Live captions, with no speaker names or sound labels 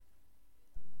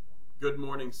Good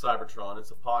Morning Cybertron is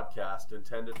a podcast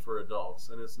intended for adults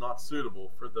and is not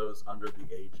suitable for those under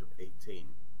the age of 18.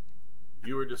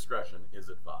 Viewer discretion is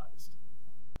advised.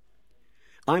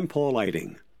 I'm Paul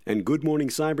Lighting, and Good Morning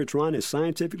Cybertron is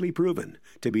scientifically proven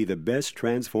to be the best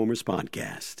Transformers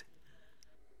podcast.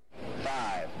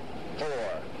 5, 4,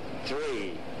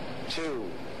 3,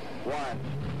 2, 1.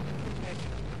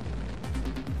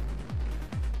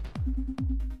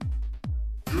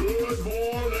 Good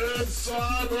morning,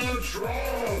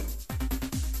 Cybertron!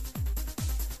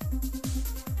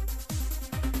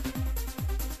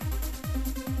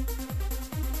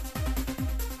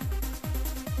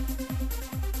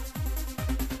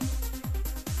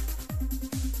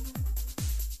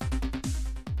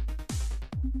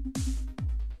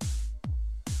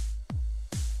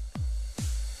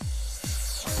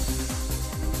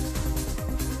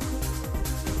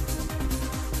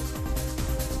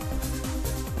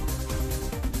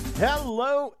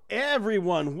 Hello,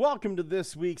 everyone. Welcome to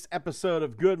this week's episode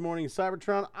of Good Morning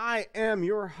Cybertron. I am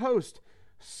your host,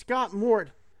 Scott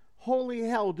Mort. Holy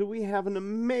hell, do we have an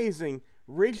amazing,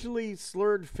 racially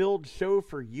slurred-filled show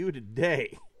for you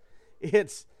today.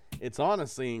 It's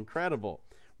honestly incredible.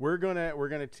 We're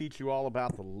gonna teach you all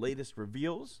about the latest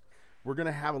reveals. We're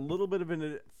gonna have a little bit of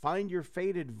a find your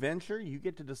fate adventure. You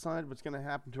get to decide what's gonna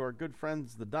happen to our good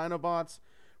friends, the Dinobots.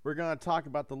 We're going to talk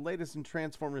about the latest in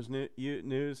Transformers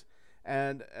news,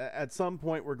 and at some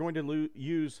point we're going to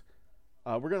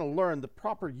learn the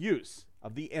proper use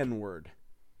of the N-word.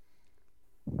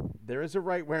 There is a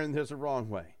right way and there's a wrong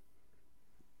way.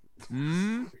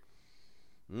 News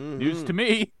to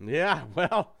me. Yeah,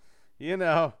 well, you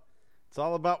know, it's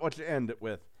all about what you end it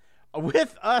with.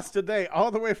 With us today,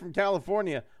 all the way from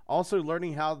California, also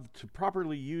learning how to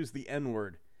properly use the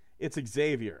N-word, it's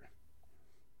Xavier.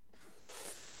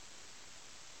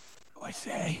 I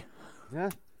say? Yeah.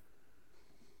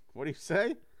 What do you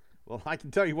say? Well, I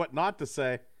can tell you what not to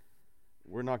say.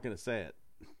 We're not going to say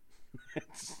it.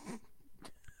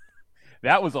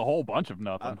 That was a whole bunch of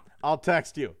nothing. I'll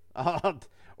text you.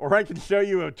 Or I can show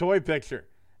you a toy picture,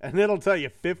 and it'll tell you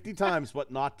 50 times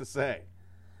what not to say.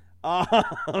 And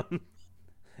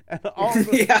all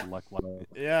the,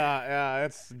 yeah,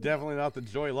 it's definitely not the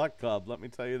Joy Luck Club, let me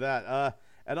tell you that.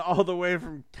 And all the way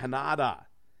from Canada,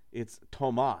 it's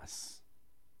Tomas.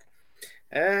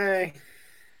 Hey.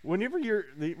 Whenever you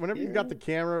got the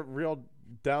camera real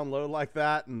down low like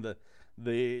that, and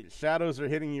the shadows are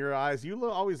hitting your eyes, you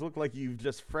always look like you've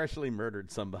just freshly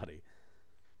murdered somebody.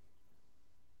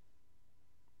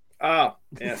 Oh,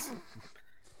 yes.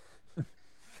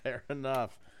 Fair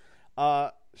enough.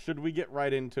 Should we get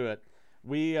right into it?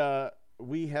 We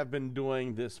have been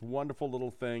doing this wonderful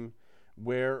little thing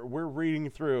where we're reading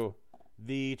through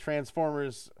the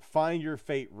Transformers Find Your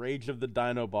Fate Rage of the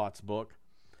Dinobots book,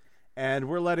 and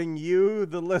we're letting you,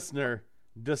 the listener,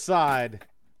 decide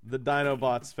the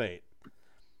Dinobots' fate.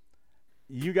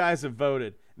 You guys have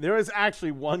voted. There was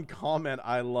actually one comment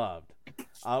I loved.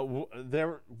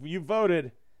 You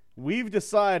voted, we've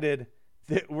decided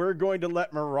that we're going to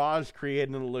let Mirage create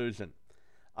an illusion.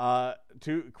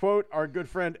 To quote our good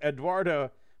friend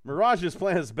Eduardo, Mirage's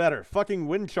plan is better. Fucking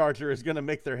Windcharger is going to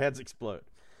make their heads explode.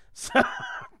 So,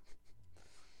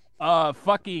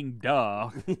 fucking duh.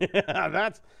 Yeah,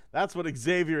 that's what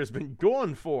Xavier has been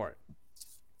going for.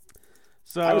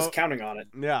 So I was counting on it.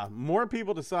 Yeah, more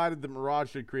people decided that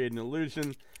Mirage should create an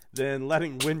illusion than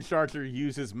letting Windcharger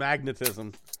use his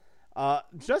magnetism.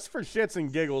 Just for shits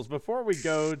and giggles, before we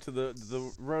go to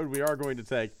the road we are going to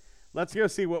take, let's go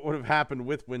see what would have happened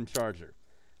with Windcharger.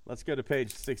 Let's go to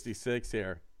page 66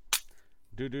 here.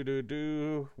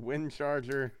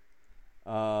 Windcharger.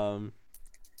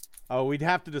 We'd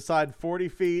have to decide 40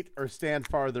 feet or stand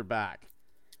farther back.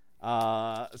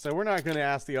 So we're not going to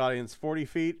ask the audience 40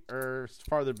 feet or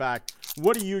farther back.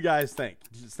 What do you guys think?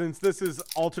 Since this is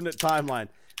alternate timeline,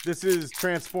 this is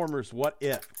Transformers What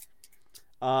If.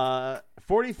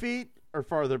 40 feet or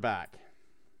farther back?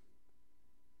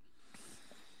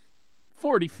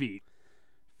 40 feet.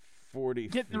 40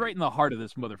 feet. Getting right in the heart of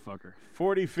this motherfucker.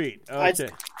 40 feet. Okay.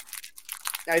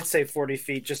 I'd say 40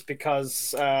 feet just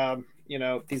because, these are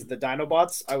the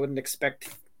Dinobots. I wouldn't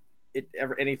expect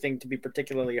anything to be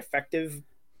particularly effective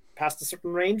past a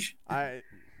certain range.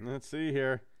 Let's see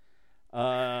here.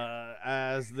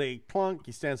 As they clunk,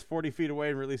 he stands 40 feet away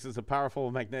and releases a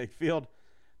powerful magnetic field.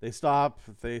 They stop,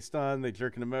 they stun, they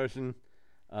jerk into motion.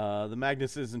 The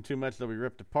magnetism too much, they'll be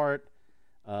ripped apart.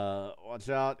 Watch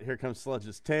out, here comes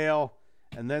Sludge's tail.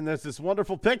 And then there's this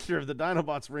wonderful picture of the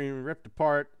Dinobots being ripped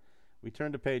apart. We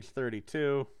turn to page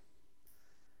 32.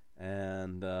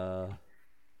 And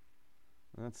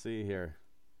let's see here.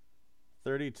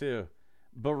 32.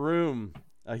 Baroom.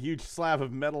 A huge slab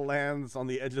of metal lands on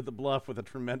the edge of the bluff with a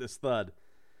tremendous thud.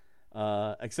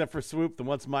 Except for Swoop, the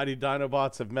once mighty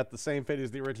Dinobots have met the same fate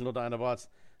as the original Dinobots.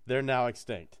 They're now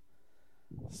extinct.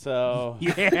 So,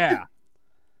 Yeah.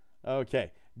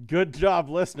 okay. Good job,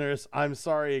 listeners. I'm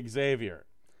sorry, Xavier.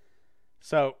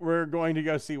 So, we're going to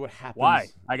go see what happens. Why?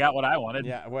 I got what I wanted.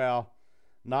 Yeah, well,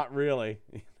 not really.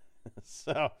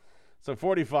 So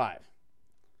 45.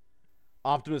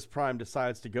 Optimus Prime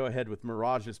decides to go ahead with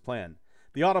Mirage's plan.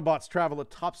 The Autobots travel at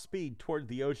top speed toward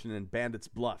the ocean and Bandit's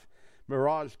Bluff.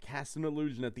 Mirage casts an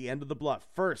illusion at the end of the bluff.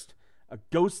 First, a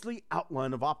ghostly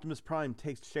outline of Optimus Prime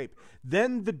takes shape.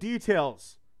 Then the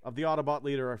details of the Autobot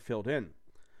leader are filled in.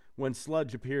 When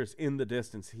Sludge appears in the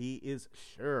distance, he is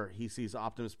sure he sees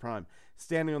Optimus Prime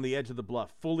standing on the edge of the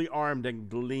bluff, fully armed and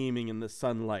gleaming in the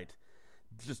sunlight.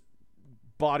 Just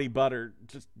body butter,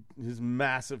 just his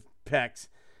massive pecs,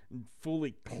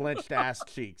 fully clenched ass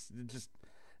cheeks. Just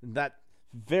that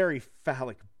very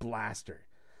phallic blaster.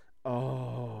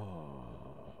 Oh.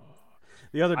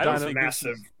 The other I don't dino think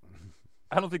massive.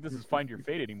 I don't think this is Find Your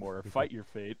Fate anymore, or Fight Your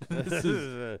Fate. This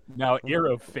is now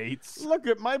Arrow Fates. Look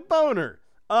at my boner.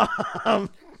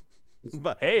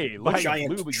 But Hey, look at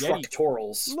Giant the Blue Yeti.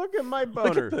 tructorals. look at my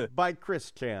boner the- by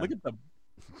Chris Chan. Look at the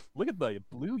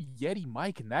Blue Yeti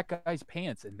mic in that guy's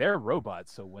pants, and they're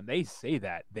robots. So when they say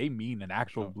that, they mean an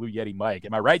actual Blue Yeti mic.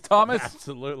 Am I right, Thomas?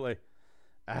 Absolutely.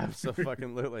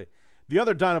 Absolutely. The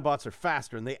other Dinobots are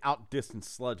faster, and they outdistance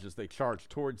Sludge as they charge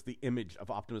towards the image of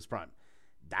Optimus Prime.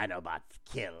 Dinobots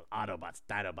kill, Autobots,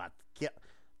 Dinobots kill.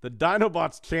 The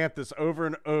Dinobots chant this over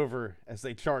and over as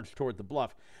they charge toward the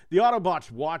bluff. The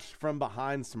Autobots watch from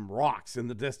behind some rocks in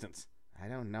the distance. I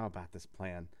don't know about this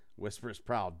plan, whispers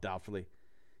Prowl doubtfully.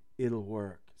 It'll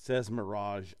work, says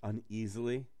Mirage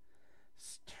uneasily.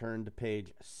 Turn to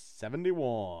page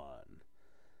 71.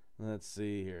 Let's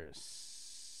see here.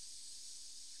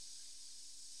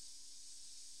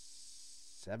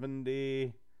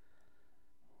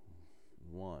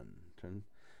 71.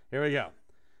 Here we go.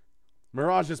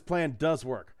 Mirage's plan does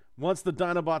work. Once the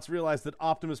Dinobots realize that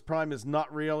Optimus Prime is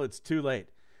not real, it's too late.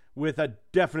 With a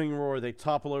deafening roar, they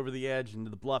topple over the edge into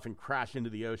the bluff and crash into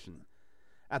the ocean.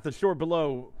 At the shore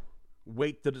below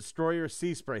wait the Destroyer,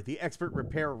 Sea Spray, the expert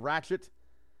repair Ratchet,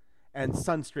 and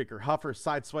Sunstreaker, Huffer,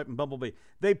 Sideswipe, and Bumblebee.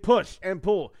 They push and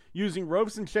pull, using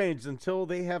ropes and chains until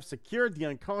they have secured the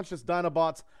unconscious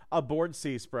Dinobots aboard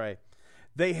Sea Spray.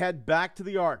 They head back to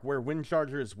the Ark, where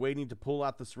Windcharger is waiting to pull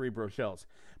out the Cerebro shells.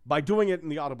 By doing it in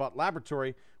the Autobot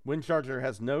laboratory, Windcharger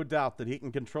has no doubt that he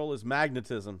can control his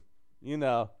magnetism. You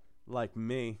know, like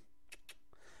me.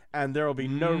 And there will be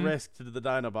no risk to the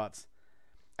Dinobots.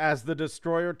 As the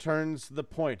Destroyer turns the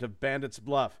point of Bandit's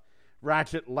Bluff,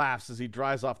 Ratchet laughs as he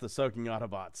dries off the soaking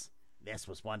Autobots. This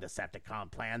was one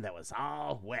Decepticon plan that was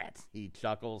all wet, he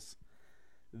chuckles.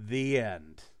 The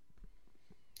end.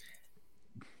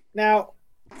 Now,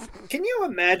 can you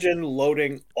imagine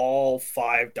loading all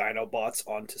 5 Dinobots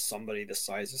onto somebody the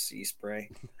size of Sea Spray?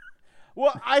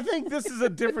 Well, I think this is a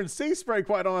different Sea Spray,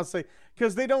 quite honestly,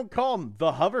 because they don't call him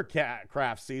the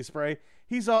Hovercraft Sea Spray.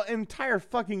 He's an entire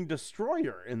fucking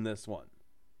destroyer in this one.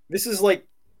 This is like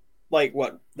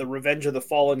what? The Revenge of the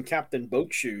Fallen Captain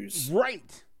Boat Shoes.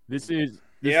 Right. This is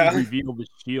revealed the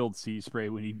Shield Sea Spray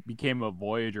when he became a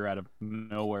Voyager out of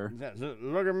nowhere.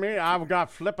 Look at me, I've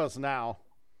got flippers now.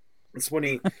 It's when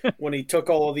he took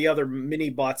all of the other mini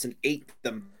bots and ate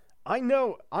them. I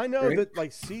know Right? that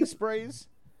like Sea Spray's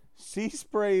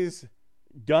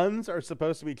guns are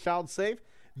supposed to be child safe.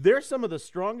 They're some of the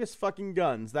strongest fucking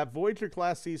guns, that Voyager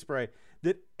class Sea Spray,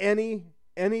 that any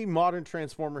modern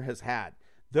Transformer has had.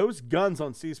 Those guns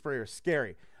on Sea Spray are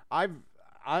scary.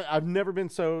 I've never been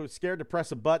so scared to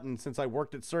press a button since I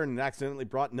worked at CERN and accidentally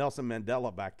brought Nelson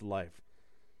Mandela back to life.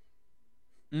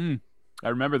 I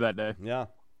remember that day. Yeah,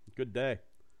 good day.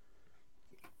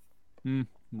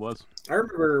 Was. I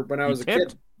remember when I was a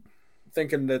tipped. kid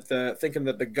thinking that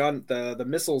the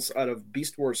missiles out of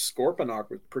Beast Wars Scorponok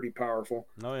was pretty powerful.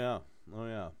 Oh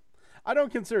yeah. I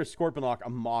don't consider Scorponok a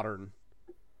modern.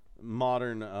 Not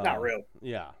real.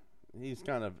 Yeah, he's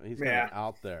kind of Yeah.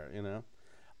 out there, you know.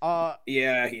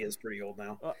 Yeah, he is pretty old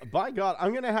now. By God,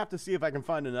 I'm gonna have to see if I can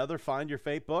find another Find Your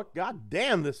Fate book. God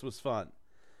damn, this was fun.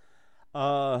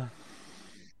 But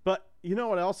you know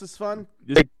what else is fun?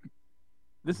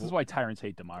 This is why tyrants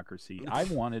hate democracy. I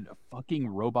wanted a fucking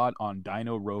robot on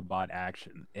Dino Robot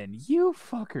action, and you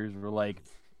fuckers were like,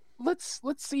 let's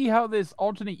see how this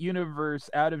alternate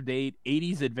universe, out of date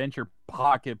 80s adventure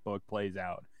pocketbook plays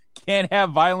out. Can't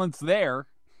have violence there.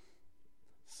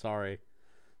 Sorry.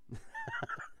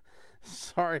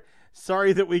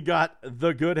 Sorry that we got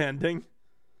the good ending.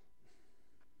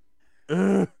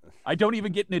 Ugh, I don't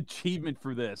even get an achievement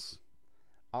for this.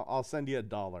 I'll send you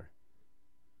 $1.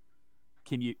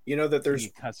 Can you? You know that there's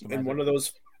Can you customize in one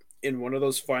it? of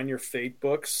those Find Your Fate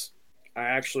books. I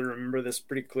actually remember this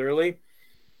pretty clearly.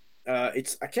 I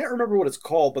can't remember what it's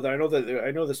called, but I know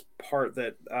this part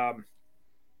that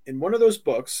in one of those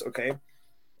books, okay,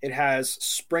 it has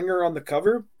Springer on the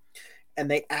cover, and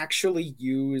they actually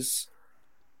use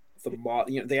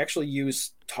they actually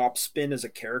use Topspin as a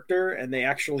character, and they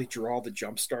actually draw the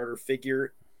Jumpstarter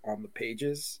figure on the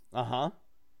pages.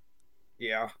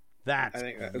 Yeah, That's I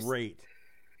think that was- great.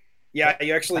 yeah.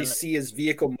 You actually see his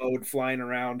vehicle mode flying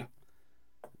around.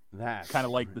 That Kind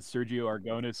of like the Sergio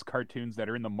Aragonis cartoons that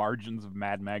are in the margins of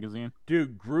Mad Magazine.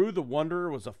 dude, Gru the Wanderer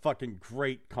was a fucking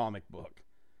great comic book.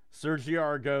 Sergio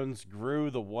Aragon's Gru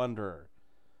the Wanderer.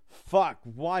 Fuck,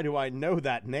 why do I know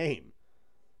that name?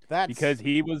 That's Because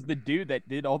he was the dude that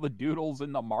did all the doodles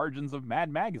in the margins of Mad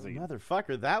Magazine.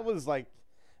 motherfucker. That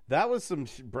was some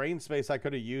brain space I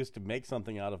could have used to make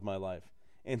something out of my life.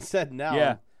 Instead, now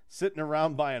Yeah. I'm sitting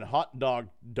around buying hot dog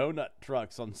donut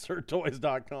trucks on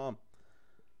SirToys.com.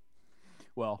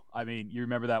 Well, I mean, you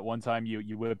remember that one time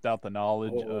you whipped out the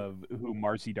knowledge Oh. of who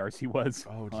Marcy Darcy was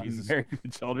Oh, on Jesus. Married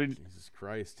with Children, Jesus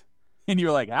Christ. and you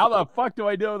were like, "How the fuck do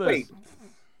I know this?" Wait,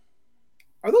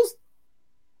 are those?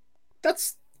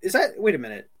 Is that? Wait a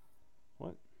minute.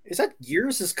 What? Is that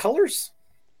Gears' colors?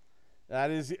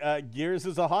 That is Gears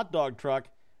is a hot dog truck,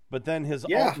 but then his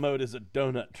Yeah. alt mode is a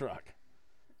donut truck.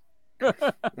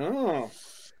 Oh,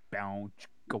 Bow,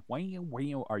 chicka, wow,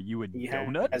 wow. Are you a He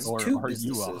donut has or two are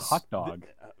you a businesses. hot dog?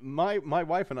 My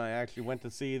wife and I actually went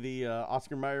to see the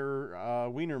Oscar Mayer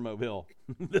Wienermobile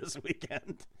this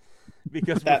weekend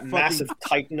because that we're massive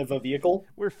titan of a vehicle.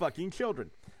 we're fucking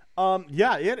children.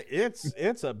 Yeah,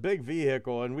 it's a big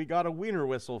vehicle, and we got a wiener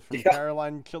whistle from Yeah.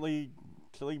 Caroline Chili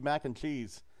Mac and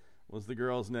Cheese was the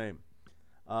girl's name.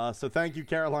 So thank you,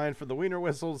 Caroline, for the wiener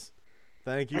whistles.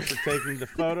 Thank you for taking the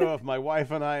photo of my wife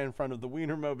and I in front of the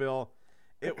Wienermobile.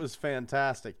 It was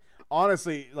fantastic.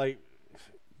 Honestly, like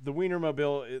the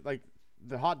Wienermobile, like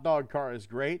the hot dog car is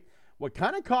great. What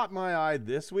kind of caught my eye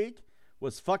this week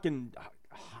was fucking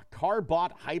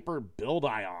Carbot Hyper Build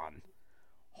Ion.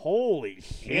 Holy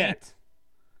shit.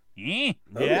 Eh?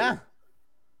 Yeah?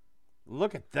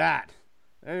 Look at that.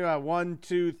 There you got 1,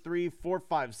 2, 3, 4,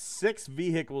 5, 6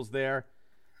 vehicles there.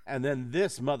 And then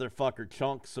this motherfucker,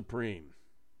 Chunk Supreme.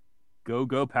 Go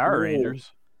Power Ooh.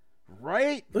 Rangers.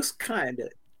 Right? Looks kind of,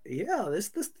 yeah. This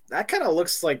that kind of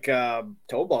looks like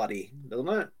toe body, doesn't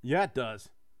it? Yeah, it does.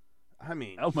 I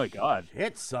mean, Oh my god.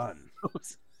 shit, son.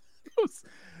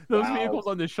 Those Wow. vehicles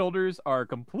on the shoulders are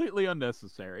completely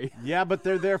unnecessary. Yeah, but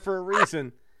they're there for a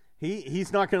reason.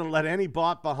 He's not going to let any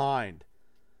bot behind.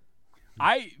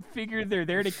 I figured they're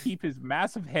there to keep his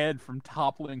massive head from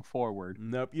toppling forward.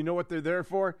 Nope. You know what they're there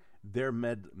for? They're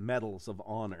medals of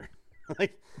honor.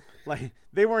 like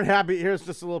they weren't happy. Here's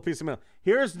just a little piece of metal.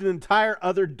 Here's an entire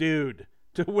other dude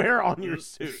to wear on your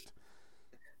suit.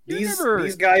 These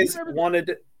remember- guys you remember-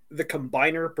 wanted the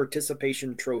combiner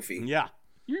participation trophy. Yeah.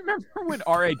 You remember when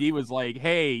RID was like,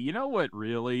 hey, you know what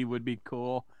really would be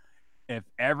cool? If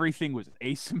everything was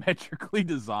asymmetrically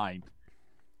designed.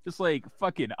 Just like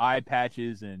fucking eye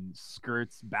patches and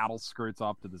skirts, battle skirts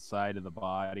off to the side of the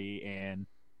body, and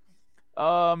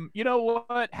you know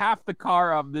what? Half the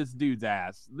car of this dude's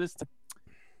ass.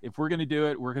 If we're gonna do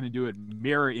it, we're gonna do it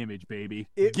mirror image, baby.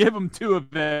 Give him 2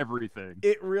 of everything.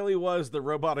 It really was the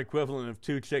robot equivalent of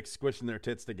 2 chicks squishing their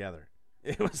tits together.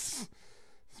 It's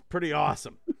pretty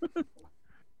awesome.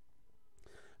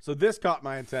 So this caught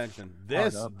my attention.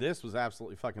 This was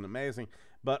absolutely fucking amazing.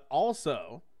 But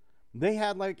also, they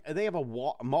have a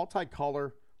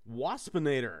multicolor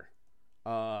Waspinator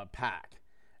pack,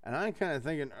 and I'm kind of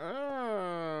thinking,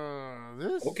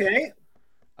 this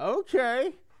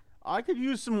okay. I could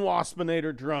use some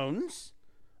Waspinator drones.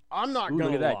 I'm not Ooh,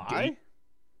 gonna look at lie. that.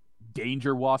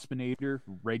 Danger Waspinator,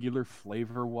 regular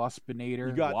flavor Waspinator,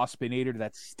 You got- Waspinator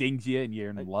that stings you and you're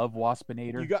in love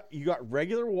Waspinator. You got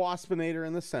regular Waspinator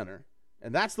in the center,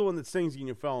 and that's the one that stings you and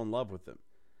you fell in love with him.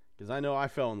 Because I know I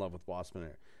fell in love with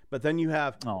Waspinator. But then you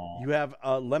have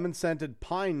a lemon scented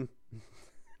pine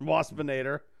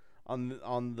Waspinator on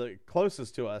the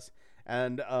closest to us,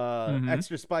 and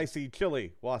extra spicy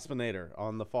chili Waspinator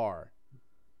on the far.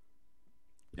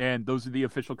 And those are the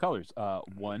official colors.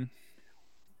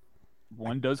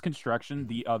 One does construction,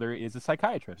 the other is a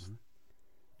psychiatrist.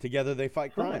 Together they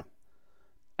fight crime.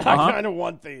 Uh-huh. I kind of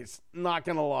want these. Not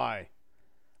gonna lie,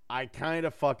 I kind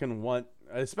of fucking want,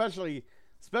 especially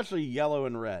yellow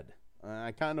and red.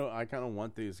 I kind of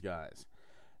want these guys.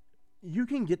 you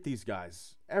can get these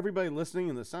guys. Everybody listening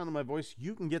in the sound of my voice,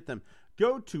 you can get them.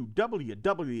 Go to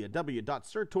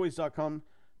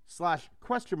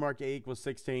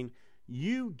www.sirtoys.com/A=16.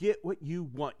 You get what you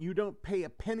want. You don't pay a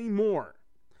penny more.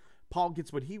 Paul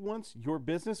gets what he wants. Your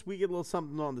business, we get a little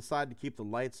something on the side to keep the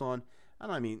lights on.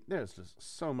 And I mean, there's just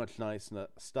so much nice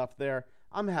stuff there.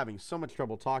 I'm having so much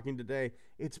trouble talking today.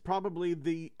 It's probably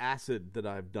the acid that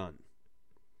I've done.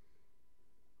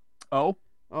 Oh,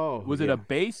 was it a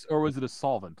base or was it a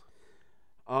solvent?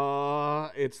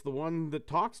 It's the one that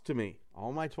talks to me.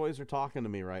 All my toys are talking to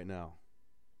me right now.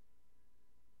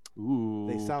 Ooh,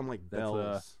 they sound like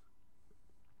bells.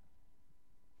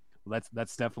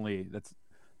 That's definitely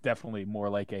more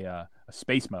like a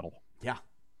space metal. Yeah,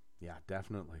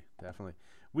 definitely.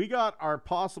 We got our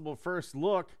possible first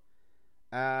look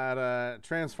at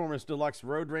Transformers Deluxe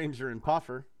Road Ranger and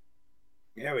Puffer.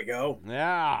 There we go.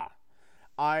 Yeah,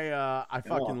 I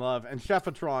fucking love, and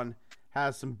Chefatron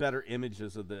has some better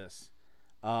images of this.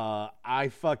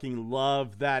 I fucking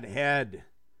love that head.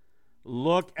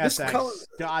 Look at that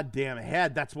goddamn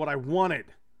head. That's what I wanted.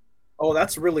 Oh,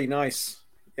 that's really nice.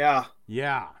 Yeah.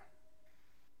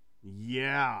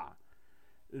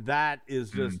 That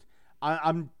is just.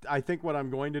 I think what I'm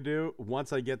going to do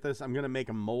once I get this, I'm going to make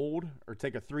a mold or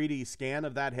take a 3D scan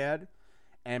of that head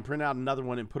and print out another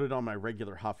one and put it on my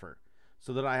regular Huffer,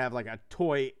 so that I have like a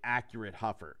toy accurate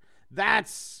Huffer.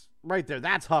 That's right there.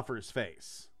 That's Huffer's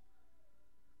face.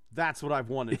 That's what I've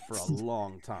wanted for a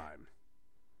long time.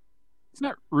 It's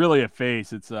not really a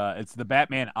face. It's the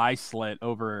Batman eye slit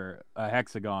over a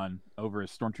hexagon over a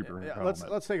stormtrooper. Yeah,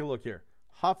 let's take a look here.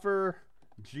 Huffer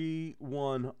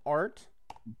G1 art.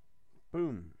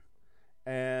 Boom.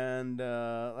 And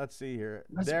let's see here.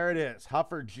 There it is.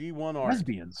 Huffer G1 art.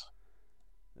 Lesbians.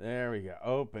 There we go.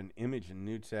 Open image and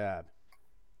new tab.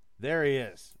 There he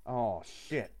is. Oh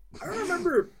shit. I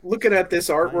remember looking at this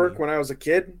artwork when I was a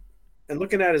kid and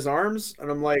looking at his arms, and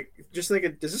I'm like, just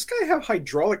thinking, does this guy have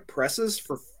hydraulic presses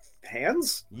for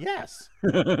hands? Yes.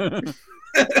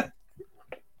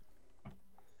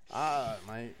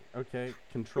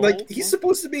 Control. Like, he's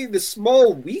supposed to be the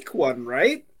small, weak one,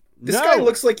 right? This guy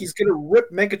looks like he's gonna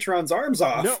rip Megatron's arms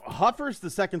off. No, Huffer's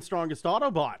the second strongest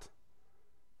Autobot.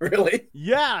 Really?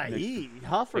 Yeah,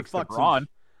 Huffer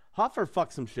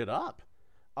fucks some shit up.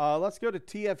 Let's go to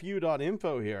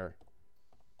tfu.info here,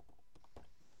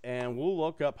 and we'll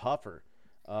look up Huffer.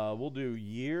 We'll do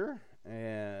year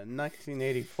and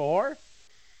 1984,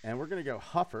 and we're gonna go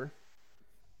Huffer.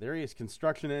 There he is,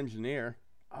 construction engineer.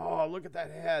 Oh, look at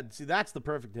that head. See, that's the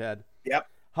perfect head. Yep.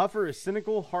 Huffer is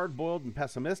cynical, hard-boiled, and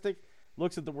pessimistic.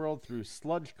 Looks at the world through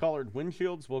sludge-colored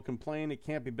windshields. Will complain it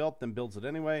can't be built, then builds it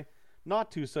anyway.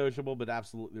 Not too sociable, but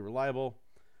absolutely reliable.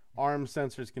 Arm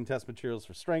sensors can test materials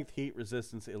for strength, heat,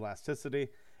 resistance, elasticity.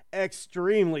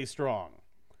 Extremely strong.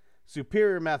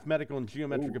 Superior mathematical and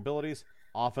geometric abilities.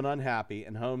 Often unhappy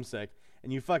and homesick.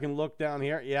 And you fucking look down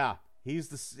here. Yeah, he's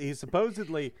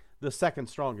supposedly the second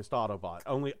strongest Autobot.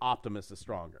 Only Optimus is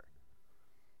stronger.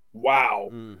 Wow.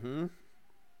 Mm-hmm.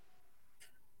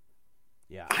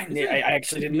 Yeah. I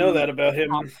actually didn't know that about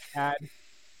him.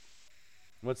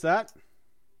 What's that?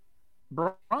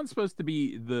 Braun's supposed to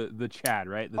be the Chad,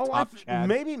 right? The top Chad.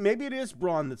 Maybe it is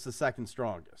Braun that's the second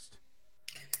strongest.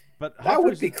 But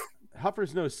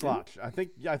Huffer's no slouch. I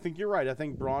think you're right. I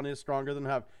think Braun is stronger than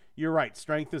Huffer. You're right.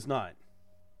 Strength is 9.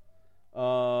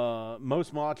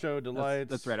 Most macho delights.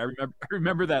 That's right. I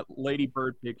remember that Lady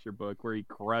Bird picture book where he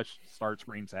crushed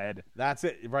Starscream's head. That's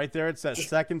it. Right there it says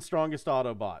second strongest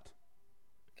Autobot.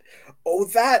 Oh,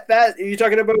 that are you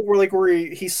talking about where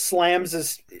he slams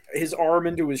his arm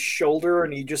into his shoulder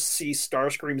and you just see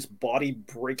Starscream's body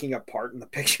breaking apart in the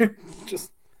picture?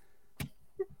 Just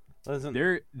listen.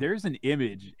 There's an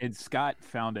image and Scott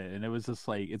found it, and it was just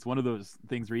like, it's one of those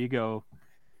things where you go,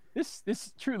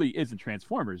 This truly isn't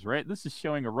Transformers, right? This is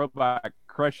showing a robot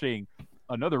crushing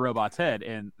another robot's head,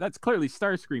 and that's clearly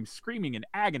Starscream screaming in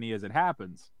agony as it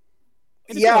happens.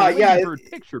 And it's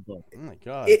picture book. Oh my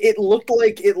god! It looked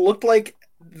like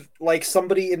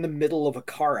somebody in the middle of a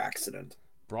car accident.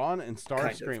 Braun and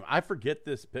Starscream. Kind of. I forget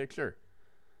this picture.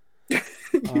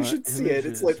 You should see it.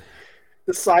 It's like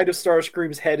the side of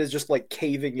Starscream's head is just like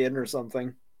caving in or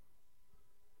something.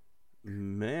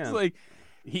 Man, it's like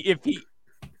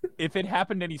if it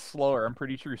happened any slower, I'm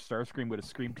pretty sure Starscream would have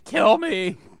screamed, "Kill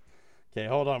me!" Okay,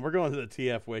 hold on. We're going to the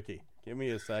TF Wiki. Give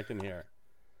me a second here.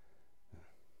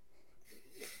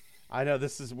 I know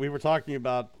we were talking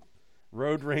about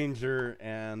Road Ranger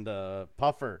and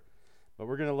Puffer, but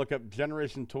we're going to look up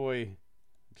Generation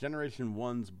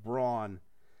 1's Braun.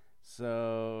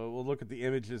 So we'll look at the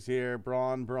images here.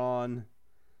 Braun.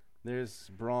 There's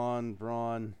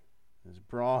Braun. There's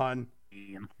Braun.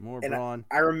 More And Braun.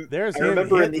 There's There's I him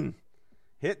remember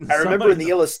hitting I remember in the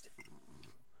somebody.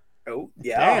 Oh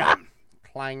yeah. Damn.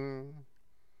 Clang.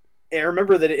 I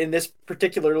remember that in this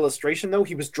particular illustration, though,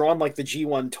 he was drawn like the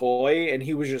G1 toy, and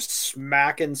he was just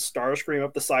smacking Starscream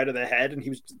up the side of the head, and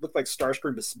looked like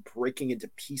Starscream was breaking into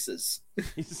pieces.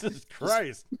 Jesus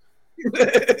Christ.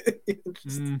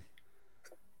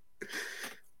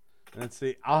 Let's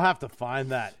see. I'll have to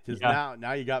find that because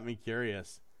now you got me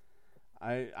curious.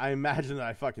 I imagine that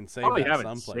I fucking saved Probably that have it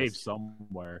someplace. saved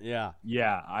somewhere. Yeah.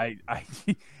 Yeah. I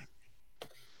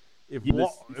If you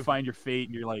find your fate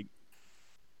and you're like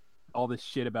all this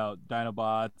shit about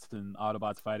Dinobots and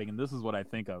Autobots fighting, and this is what I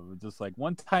think of. Just like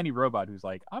one tiny robot who's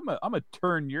like, I'm a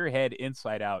turn your head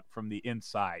inside out from the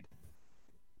inside.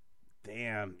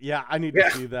 Damn. Yeah, I need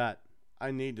to see that.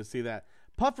 I need to see that.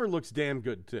 Puffer looks damn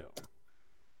good too.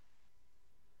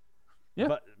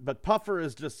 Yeah. But Puffer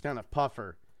is just kind of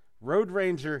Puffer. Road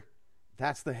Ranger,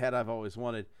 that's the head I've always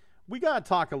wanted. We got to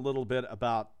talk a little bit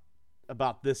about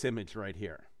this image right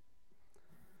here.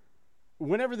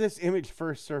 Whenever this image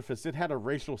first surfaced, it had a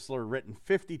racial slur written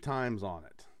 50 times on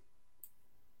it.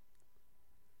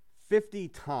 50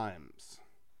 times.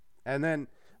 And then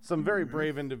some very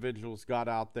brave individuals got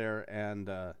out there and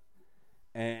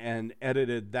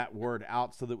edited that word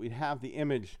out so that we'd have the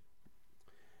image.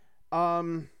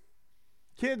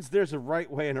 Kids, there's a right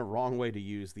way and a wrong way to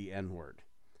use the N-word.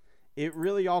 It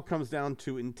really all comes down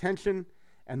to intention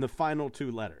and the final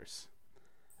two letters.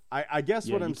 I guess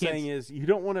what I'm saying is you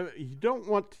don't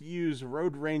want to use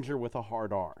Road Ranger with a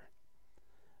hard R.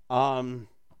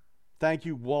 Thank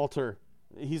you, Walter.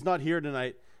 He's not here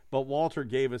tonight, but Walter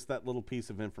gave us that little piece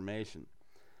of information.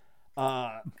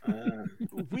 There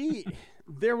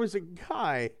was a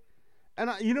guy,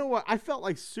 and you know what? I felt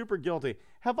like super guilty.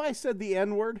 Have I said the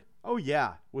N-word? Oh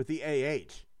yeah, with the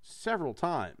AH several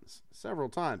times.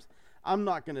 I'm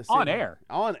not going to say on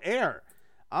air.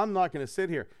 I'm not going to sit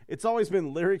here. It's always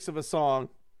been lyrics of a song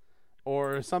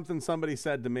or something somebody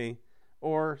said to me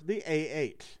or the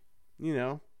AH,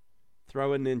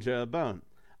 throw a ninja a bone.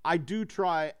 I do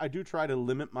try to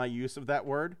limit my use of that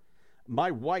word. My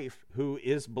wife, who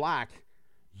is black,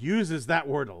 uses that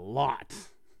word a lot.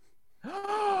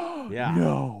 Yeah.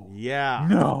 No. Yeah.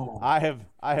 No. I have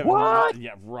What?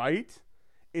 Yeah, right?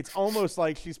 It's almost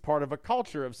like she's part of a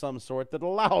culture of some sort that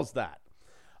allows that.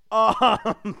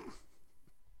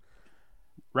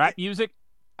 Rap music?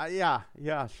 Yeah,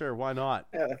 sure, why not?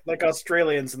 Yeah, like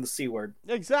Australians in the C word.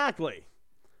 Exactly.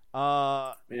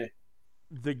 The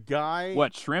guy...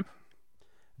 What, shrimp?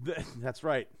 That's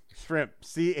right. Shrimp.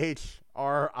 CHRIMP.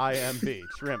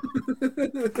 Shrimp.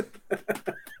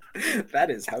 That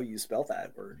is how you spell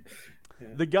that word. Yeah.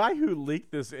 The guy who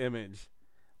leaked this image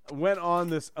went on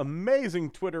this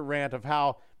amazing Twitter rant of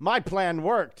how my plan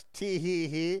worked.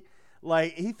 Tee-hee-hee.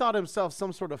 Like, he thought himself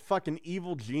some sort of fucking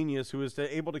evil genius who was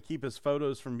able to keep his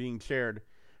photos from being shared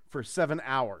for 7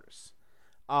 hours.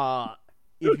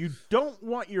 If you don't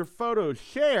want your photos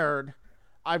shared,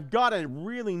 I've got a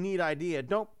really neat idea.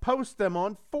 Don't post them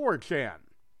on 4chan.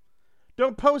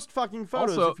 Don't post fucking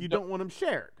photos Also, if you don't want them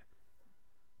shared.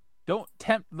 Don't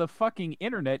tempt the fucking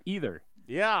internet either.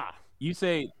 Yeah. You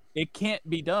say it can't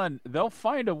be done, they'll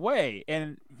find a way.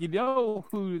 And you know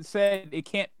who said it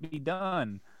can't be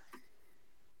done?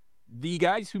 The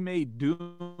guys who made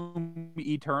Doom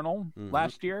Eternal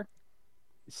last year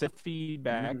sent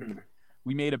feedback.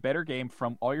 We made a better game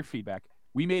from all your feedback.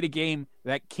 We made a game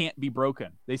that can't be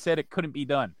broken. They said it couldn't be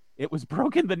done. It was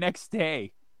broken the next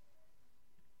day.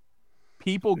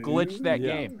 People glitched that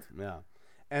game. Yeah.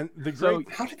 And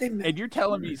how did they make... And you're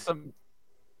telling me some...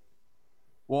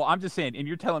 Well, I'm just saying, and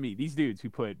you're telling me these dudes who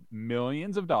put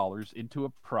millions of dollars into a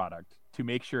product to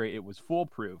make sure it was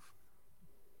foolproof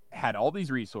had all these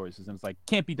resources and it's like,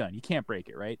 can't be done. You can't break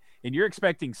it, right? And you're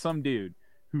expecting some dude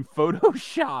who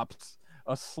photoshops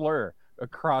a slur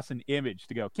across an image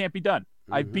to go, can't be done.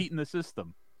 I've beaten the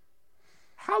system.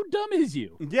 How dumb is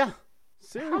you? Yeah.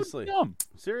 Seriously. How dumb?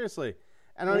 Seriously.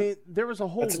 And I mean, there was a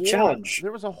whole That's a challenge.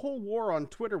 There was a whole war on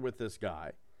Twitter with this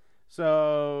guy.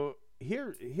 So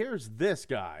here's this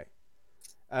guy.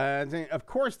 Of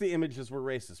course the images were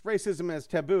racist. Racism is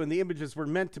taboo, and the images were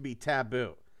meant to be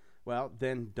taboo. Well,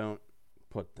 then don't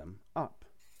put them up.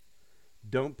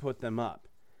 Don't put them up.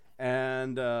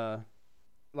 And,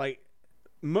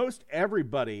 most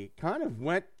everybody kind of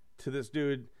went to this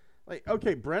dude. Like,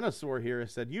 okay, Brennosaur here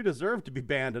said, you deserve to be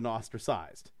banned and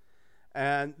ostracized.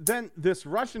 And then this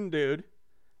Russian dude,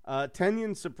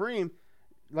 Tenyin Supreme,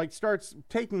 starts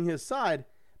taking his side.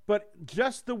 But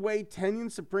just the way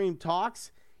Tenyin Supreme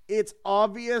talks, it's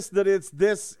obvious that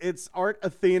it's Art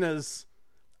Athena's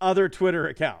other Twitter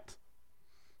account.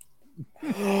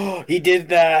 He did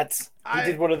that. He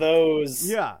did one of those.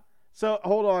 Yeah. So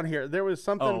hold on here. There was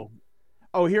something. Oh,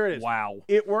 Oh, here it is. wow.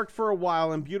 It worked for a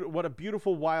while, and what a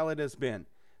beautiful while it has been.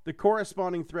 The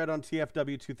corresponding thread on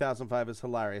TFW 2005 is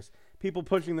hilarious. People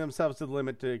pushing themselves to the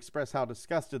limit to express how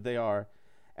disgusted they are,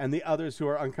 and the others who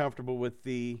are uncomfortable with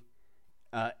the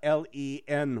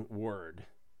LEN word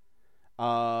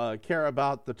care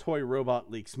about the toy robot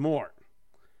leaks more.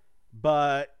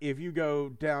 But if you go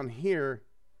down here,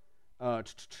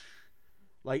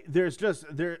 like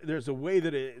there's a way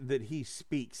that he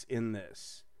speaks in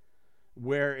this,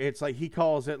 where it's like he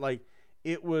calls it like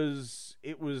it was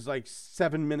like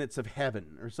 7 minutes of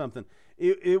heaven or something.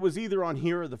 It was either on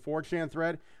here or the 4chan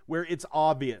thread where it's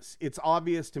obvious. It's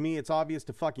obvious to me. It's obvious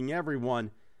to fucking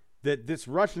everyone that this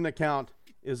Russian account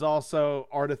is also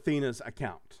Art Athena's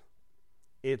account.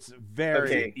 It's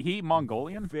very He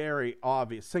Mongolian? very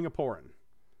obvious. Singaporean.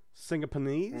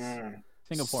 Singaponese?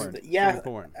 Singaporean. Yeah,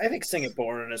 Singaporean. I think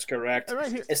Singaporean is correct.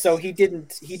 Right here. So he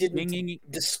didn't Singing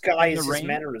disguise in the his rain?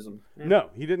 mannerism. No,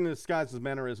 he didn't disguise his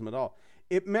mannerism at all.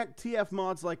 It meant TF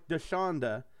mods like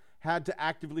Dashonda had to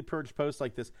actively purge posts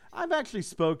like this. I've actually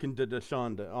spoken to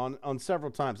Dashonda on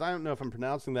several times. I don't know if I'm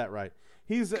pronouncing that right.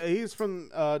 He's from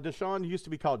Dashonda used to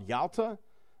be called Yalta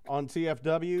on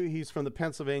TFW. He's from the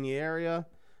Pennsylvania area.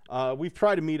 We've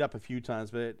tried to meet up a few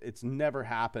times, but it's never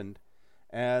happened.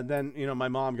 And then, my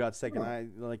mom got sick and I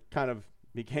kind of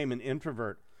became an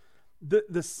introvert.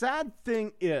 The sad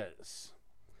thing is,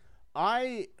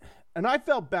 I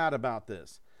felt bad about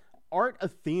this. Art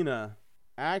Athena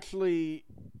actually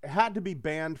had to be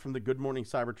banned from the Good Morning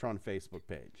Cybertron Facebook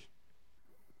page.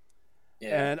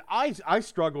 Yeah. And I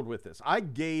struggled with this. I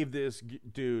gave this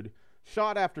dude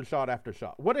shot after shot after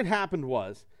shot. What had happened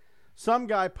was some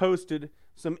guy posted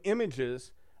some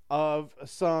images of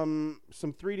some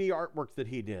 3D artwork that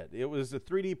he did. It was a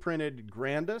 3D printed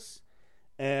Grandus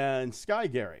and Sky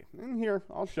Gary. And here,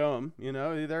 I'll show them.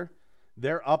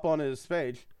 They're up on his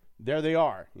page. There they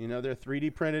are. They're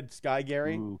 3D printed Sky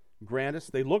Gary,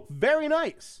 Grandus. They look very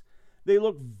nice. They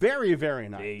look very, very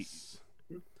nice.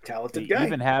 Talented They guy.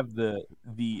 even have the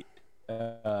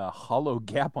hollow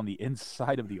gap on the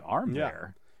inside of the arm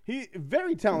there. He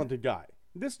very talented guy.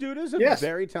 This dude is a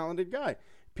very talented guy.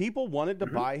 People wanted to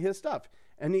buy his stuff,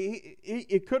 and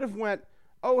it could have went,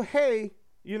 oh hey,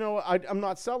 I'm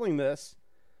not selling this,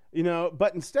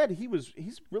 But instead,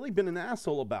 he's really been an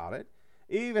asshole about it.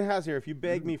 He even has here, if you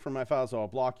beg me for my files, I'll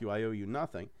block you. I owe you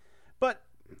nothing. But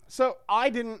so I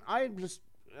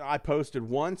posted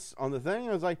once on the thing.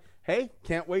 I was like, hey,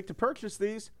 can't wait to purchase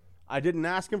these. I didn't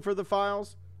ask him for the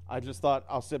files. I just thought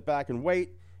I'll sit back and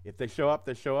wait. If they show up,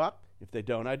 they show up. If they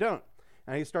don't, I don't.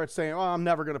 And he starts saying, oh, I'm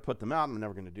never going to put them out. I'm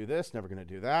never going to do this, never going to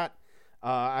do that.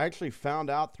 I actually found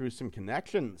out through some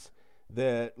connections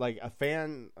that like a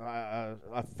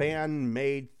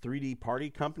fan-made 3D party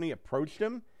company approached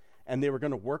him, and they were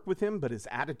going to work with him, but his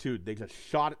attitude, they just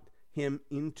shot him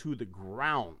into the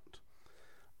ground.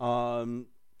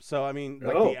 So I mean,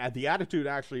 like the attitude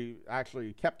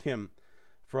actually kept him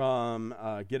from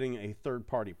getting a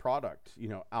third-party product,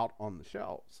 out on the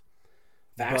shelves.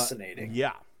 Fascinating.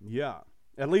 But, yeah.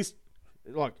 At least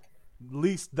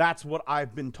that's what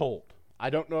I've been told. I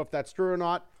don't know if that's true or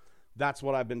not. That's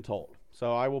what I've been told.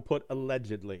 So I will put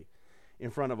allegedly in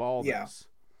front of all this.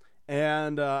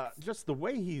 And just the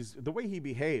way he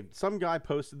behaved. Some guy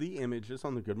posted the images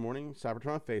on the Good Morning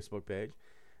Cybertron Facebook page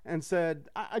and said,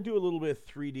 I do a little bit of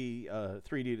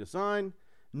 3D design,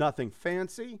 nothing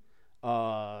fancy.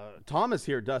 Thomas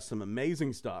here does some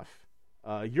amazing stuff.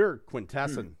 Your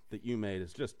quintessence that you made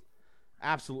is just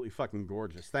absolutely fucking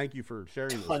gorgeous. Thank you for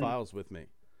sharing those files with me.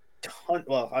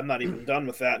 Well, I'm not even done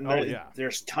with that. And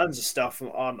there's tons of stuff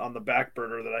on the back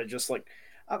burner that I just like.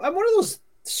 I'm one of those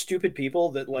stupid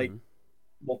people that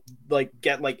will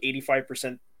get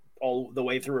 85% all the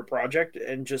way through a project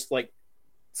and just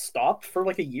stop for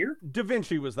a year. Da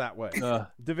Vinci was that way. Da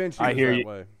Vinci I was hear that you.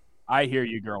 way. I hear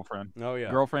you, girlfriend. Oh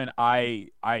yeah, girlfriend. I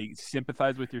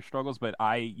sympathize with your struggles, but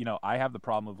I have the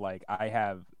problem of I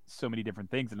have so many different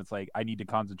things, and it's I need to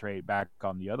concentrate back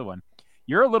on the other one.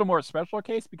 You're a little more special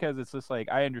case because it's just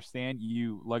I understand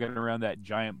you lugging around that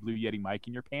giant Blue Yeti mic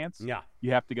in your pants. Yeah,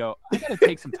 you have to go. I got to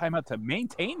take some time out to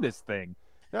maintain this thing.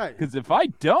 Right. Because if I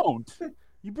don't,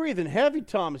 you breathing heavy,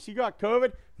 Thomas. You got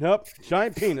COVID? Nope,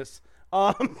 giant penis.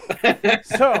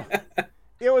 So.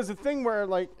 It was a thing where,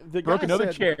 the broke guy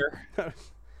another said, chair.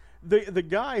 the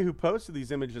guy who posted these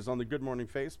images on the Good Morning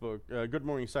Cybertron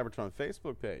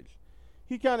Facebook page,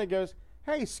 he kind of goes,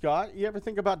 "Hey Scott, you ever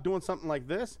think about doing something like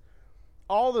this?"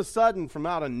 All of a sudden, from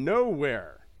out of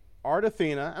nowhere, Art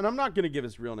Athena, and I'm not going to give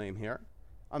his real name here.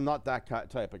 I'm not that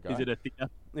type of guy. Is it Athena?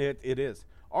 It is.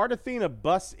 Art Athena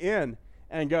busts in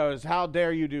and goes, "How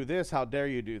dare you do this? How dare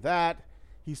you do that?"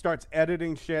 He starts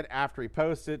editing shit after he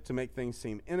posts it to make things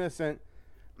seem innocent.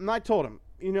 And I told him,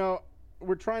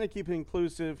 we're trying to keep it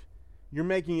inclusive. You're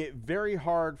making it very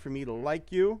hard for me to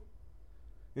like you.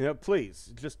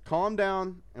 Please, just calm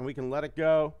down and we can let it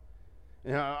go.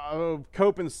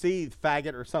 Cope and seethe,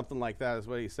 faggot, or something like that is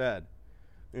what he said.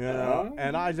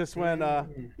 And I just went,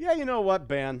 yeah, you know what,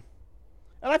 ban.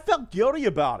 And I felt guilty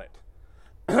about it.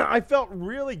 I felt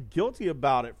really guilty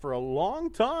about it for a long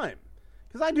time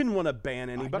because I didn't want to ban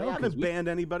anybody. I haven't banned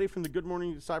anybody from the Good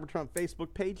Morning Cybertron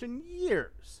Facebook page in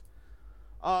years.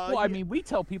 We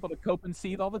tell people to cope and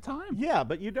seethe all the time. Yeah,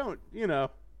 but you don't. It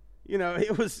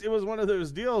was one of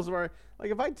those deals where,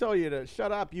 like, if I tell you to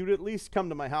shut up, you'd at least come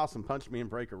to my house and punch me and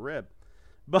break a rib.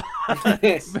 But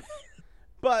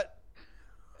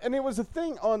and it was a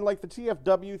thing on like the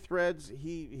TFW threads.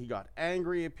 He got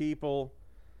angry at people.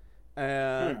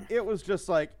 And it was just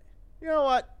like, you know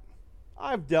what?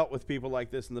 I've dealt with people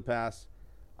like this in the past.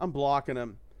 I'm blocking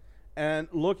them. And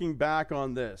looking back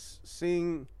on this,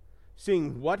 seeing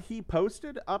what he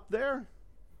posted up there,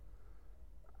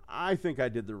 I think I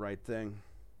did the right thing.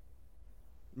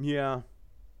 Yeah,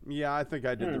 I think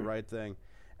I did the right thing.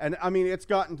 And I mean, it's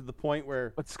gotten to the point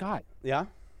where... But Scott. Yeah?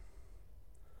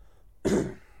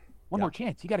 One more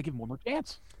chance. You got to give him one more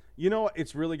chance.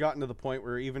 It's really gotten to the point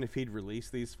where even if he'd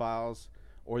released these files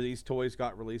or these toys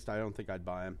got released, I don't think I'd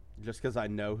buy them just because I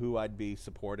know who I'd be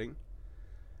supporting.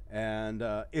 And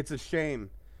it's a shame.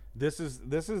 This is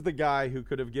the guy who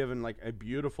could have given like a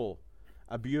beautiful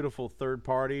third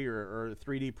party or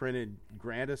 3D printed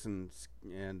Grandis and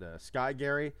Sky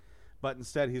Gary, but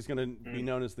instead he's going to be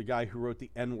known as the guy who wrote the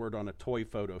N-word on a toy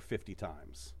photo 50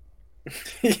 times.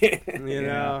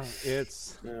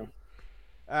 It's. Yeah.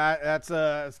 That's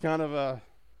kind of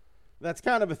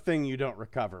a thing you don't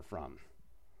recover from.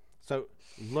 So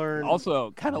learn.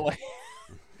 Also, kind of like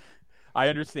I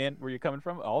understand where you're coming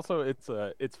from. Also,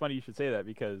 it's funny you should say that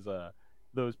because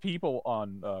those people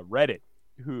on Reddit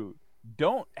who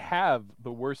don't have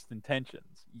the worst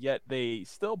intentions, yet they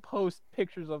still post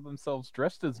pictures of themselves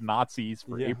dressed as Nazis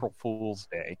for April Fool's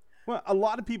Day. Well, a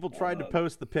lot of people tried to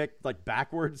post the pic like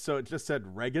backwards, so it just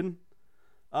said Reagan.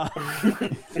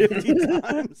 50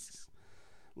 times.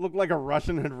 Looked like a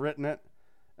Russian had written it.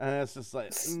 And it's just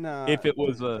like, no. If it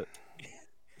was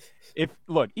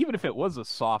even if it was a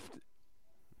soft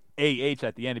AH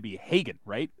at the end, it'd be Hagen,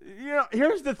 right?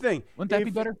 Here's the thing. Wouldn't that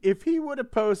be better? If he would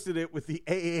have posted it with the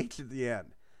AH at the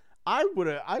end, I would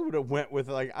have went with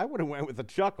a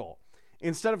chuckle.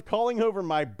 Instead of calling over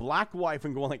my black wife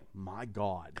and going like, my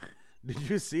God, did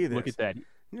you see this? Look at that.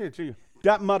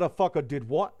 That motherfucker did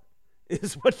what?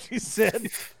 Is what she said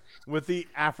with the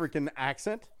African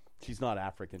accent. She's not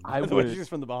African. She's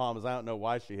from the Bahamas. I don't know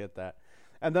why she hit that.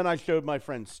 And then I showed my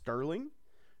friend Sterling,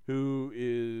 who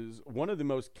is one of the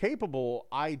most capable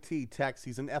IT techs.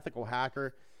 He's an ethical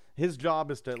hacker. His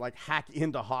job is to like hack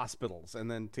into hospitals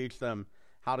and then teach them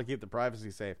how to keep the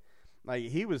privacy safe. Like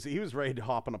he was ready to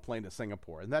hop on a plane to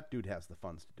Singapore, and that dude has the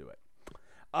funds to do it.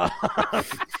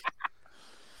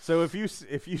 So if you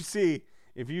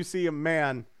see a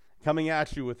man coming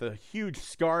at you with a huge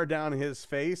scar down his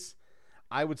face,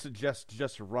 I would suggest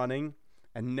just running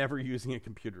and never using a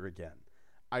computer again.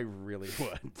 I really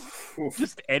would.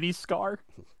 Just any scar?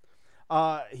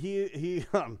 He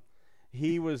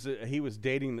was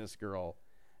dating this girl,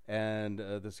 and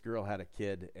this girl had a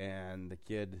kid, and the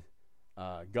kid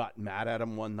got mad at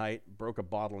him one night, broke a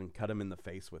bottle, and cut him in the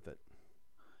face with it.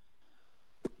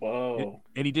 Whoa!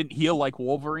 And he didn't heal like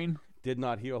Wolverine. Did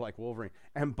not heal like Wolverine.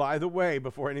 And by the way,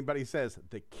 before anybody says,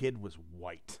 the kid was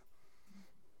white.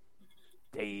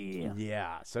 Damn.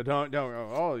 Yeah, so don't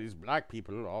go, oh, these black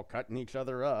people are all cutting each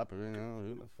other up.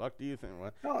 Who the fuck do you think?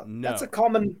 What? Oh, no. That's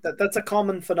a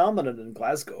common phenomenon in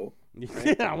Glasgow.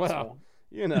 Right? Yeah, well,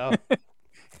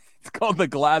 It's called the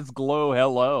Glasgow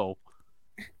Hello.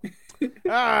 I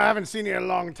haven't seen you in a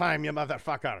long time, you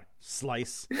motherfucker.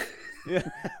 Slice. Yeah.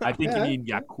 I think you mean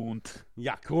Yakunt.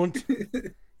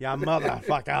 Yakunt. Yeah,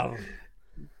 motherfucker.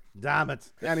 Damn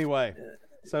it. Anyway,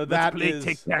 so that is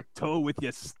tic-tac-toe with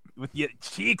your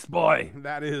cheeks, boy.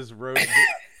 That is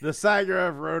the saga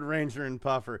of Road Ranger and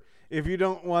Puffer. If you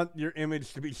don't want your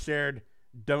image to be shared,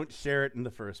 don't share it in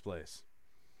the first place.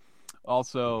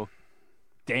 Also,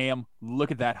 damn,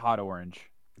 look at that hot orange.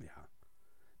 Yeah.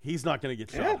 He's not going to get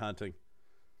shot hunting.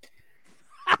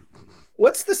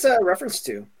 What's this reference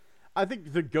to? I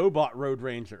think the GoBot Road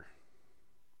Ranger.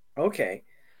 Okay.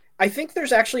 I think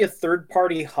there's actually a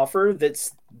third-party huffer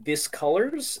that's this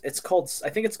colors. I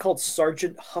think it's called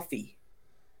Sergeant Huffy.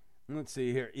 Let's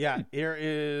see here. Yeah, here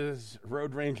is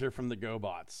Road Ranger from the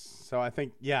GoBots. So I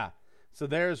think, yeah. So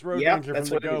there's Road Yeah, Ranger from that's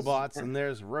the what it is. GoBots, and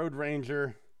there's Road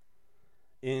Ranger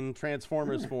in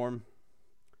Transformers form.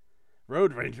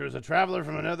 Road Ranger is a traveler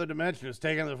from another dimension who's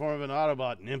taken the form of an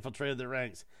Autobot and infiltrated the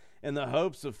ranks in the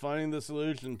hopes of finding the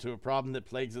solution to a problem that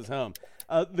plagues his home.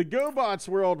 The GoBots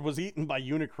world was eaten by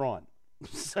Unicron.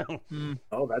 So,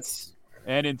 Oh, that's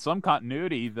And in some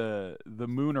continuity, the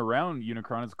moon around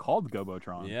Unicron is called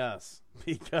Gobotron. yes,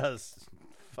 because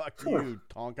fuck you,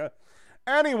 Tonka.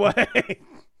 Anyway,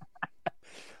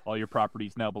 All your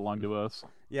properties now belong to us.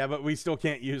 yeah, but we still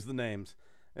can't use the names.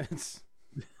 It's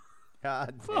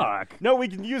God. damn. Fuck. No, we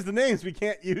can use the names. We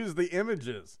can't use the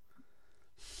images.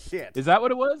 Shit. Is that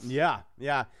what it was? Yeah,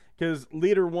 yeah. Because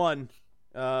Leader One,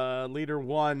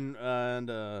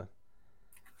 and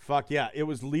fuck yeah, it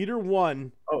was Leader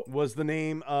One. Oh. Was the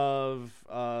name of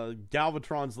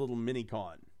Galvatron's little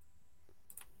mini-con.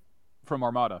 From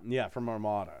Armada. Yeah, from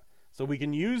Armada. So we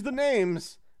can use the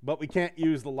names, but we can't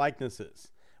use the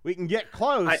likenesses. We can get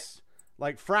close,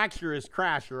 like Fracture is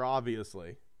Crasher,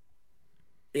 obviously.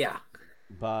 yeah.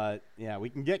 But yeah, we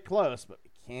can get close, but we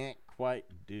can't quite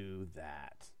do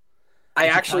that. I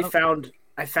actually found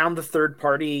the third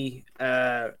party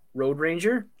Road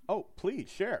Ranger. Oh, please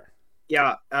share.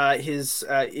 Yeah,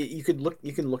 you can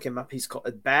look him up. He's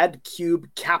called Bad Cube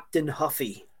Captain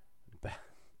Huffy.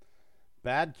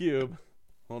 Bad Cube.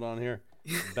 Hold on here.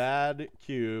 Bad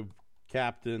Cube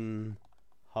Captain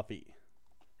Huffy.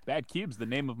 Bad Cube's the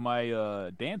name of my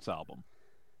dance album.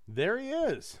 There he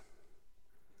is.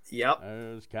 Yep,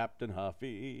 There's Captain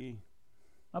Huffy.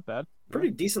 Not bad.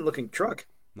 pretty decent looking truck.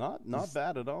 Not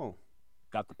bad at all.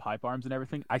 Got the pipe arms and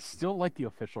everything. I still like the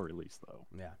official release, though.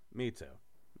 Yeah, me too.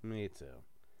 Me too.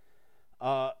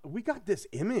 We got this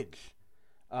image.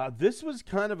 This was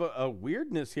kind of a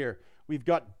weirdness here. We've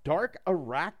got Dark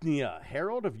Arachnia,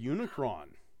 Herald of Unicron.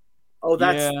 Oh,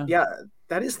 that's Yeah.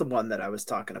 that is the one that I was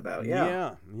talking about.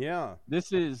 Yeah. Yeah.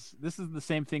 This is the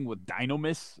same thing with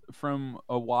Dynomus from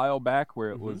a while back,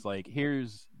 where it Mm-hmm. was like,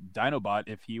 here's Dinobot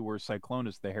if he were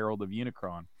Cyclonus, the Herald of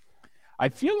Unicron. I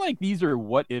feel like these are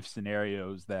what if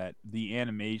scenarios that the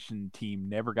animation team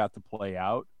never got to play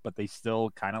out, but they still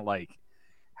kind of like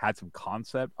had some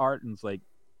concept art, and it's like,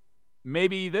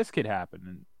 maybe this could happen.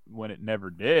 And when it never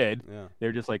did, Yeah.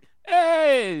 they're just like,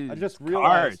 hey, I just card.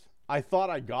 realized I thought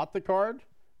I got the card,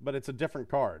 but it's a different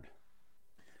card.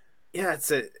 Yeah,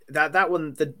 it's that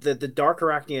one. The Dark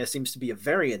Arachnia seems to be a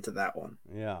variant of that one.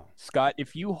 Yeah. Scott,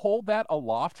 if you hold that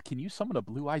aloft, can you summon a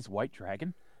Blue Eyes White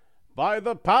Dragon? By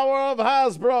the power of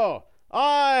Hasbro,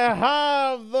 I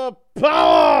have the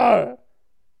power!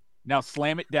 Now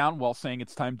slam it down while saying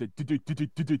it's time to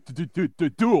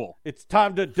duel. It's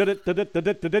time to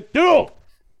duel!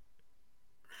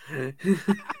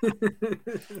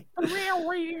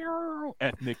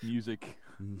 Ethnic music.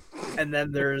 And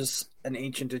then there's an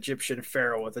ancient Egyptian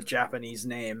pharaoh with a Japanese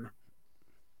name.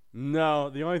 No,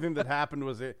 the only thing that happened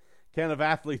was a can of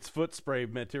Athlete's Foot spray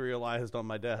materialized on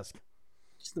my desk.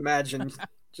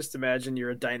 Just imagine you're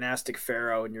a dynastic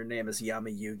pharaoh and your name is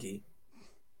Yamayugi.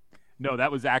 No,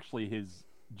 that was actually his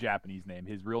Japanese name.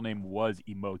 His real name was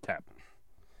Imhotep.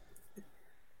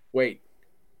 Wait.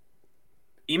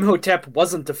 Imhotep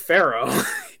wasn't a pharaoh.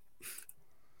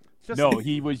 No,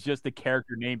 he was just a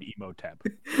character named Imhotep.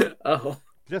 Oh.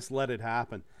 Just let it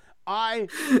happen. I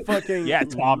fucking Yeah,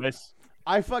 Thomas.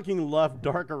 I fucking love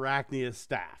Dark Arachnia's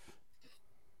staff.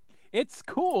 It's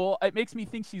cool. It makes me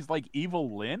think she's like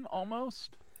Evil Lyn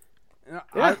almost.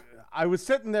 Yeah. I was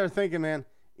sitting there thinking, man,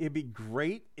 it'd be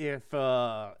great if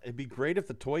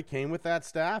the toy came with that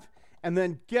staff. And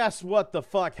then guess what the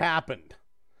fuck happened?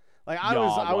 Like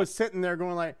I was sitting there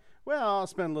going like, well, I'll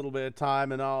spend a little bit of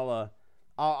time and I'll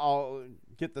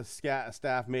get the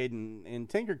staff made in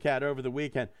Tinkercad over the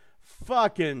weekend.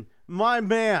 Fucking my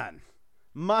man,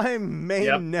 my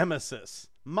main nemesis,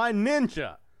 my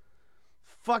ninja.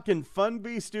 Fucking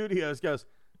Funbee Studios goes,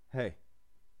 hey,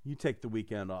 you take the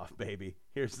weekend off, baby.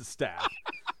 Here's the staff.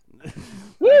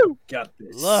 Woo! Got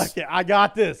this. Look, I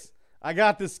got this. I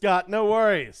got this, Scott. No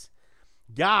worries.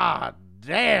 God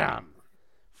damn.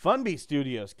 Funbee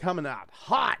Studios coming out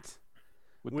hot.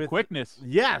 With the quickness.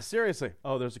 Yeah, seriously.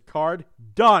 Oh, there's a card.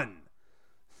 Done.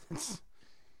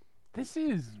 This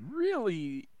is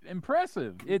really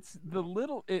impressive. It's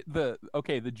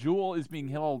the jewel is being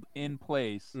held in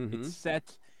place. Mhm. It's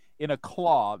set in a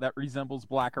claw that resembles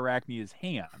Black Arachnia's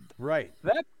hand. Right.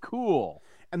 That's cool.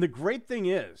 And the great thing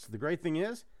is,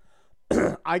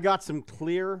 I got some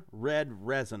clear red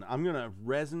resin. I'm going to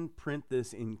resin print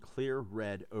this in clear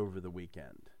red over the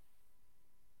weekend.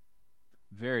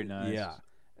 Very nice. Yeah.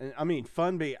 And, I mean,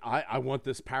 Funby, I want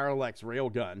this Parallax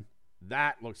railgun.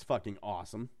 That looks fucking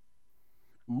awesome.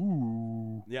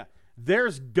 Ooh. Yeah.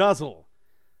 There's Guzzle.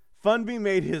 Funby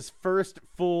made his first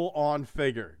full-on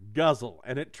figure, Guzzle,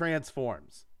 and it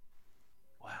transforms.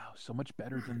 Wow, so much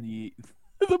better than the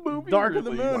the movie. Dark of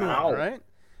the release. Moon, Wow. right?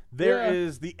 There Yeah.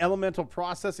 is the elemental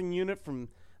processing unit from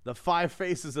the Five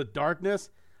Faces of Darkness.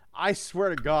 I swear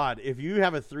to God, if you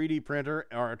have a 3D printer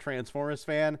or a Transformers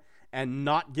fan and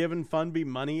not giving Funby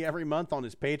money every month on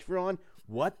his Patreon,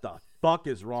 what the fuck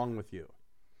is wrong with you?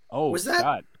 Oh, Was that-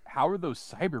 Scott, how are those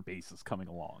cyber bases coming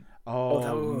along? Oh,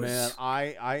 those. man,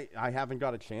 I haven't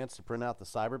got a chance to print out the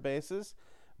cyber bases,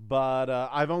 but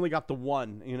I've only got the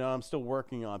one. You know, I'm still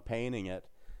working on painting it.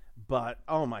 But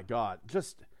oh my God,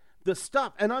 just the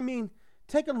stuff. And I mean,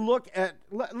 take a look at.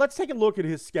 Let's take a look at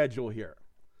his schedule here.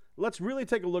 Let's really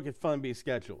take a look at Funby's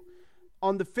schedule.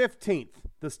 On the 15th,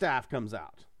 the staff comes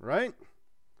out, right?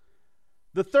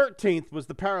 The 13th was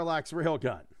the Parallax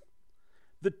Railgun.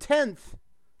 The 10th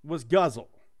was Guzzle.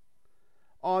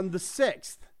 On the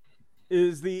 6th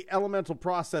is the Elemental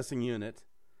Processing Unit.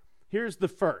 Here's the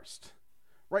 1st.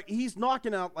 Right? He's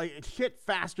knocking out like shit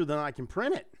faster than I can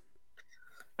print it.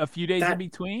 A few days That- in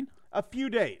between? A few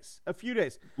days.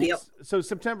 Yep. So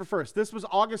September 1st. This was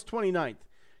August 29th.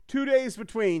 2 days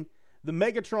between the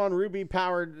Megatron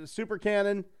Ruby-powered super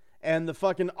cannon and the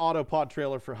fucking Autopod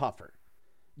trailer for Huffer.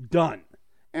 Done.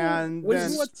 And What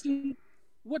then is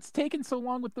What's taking so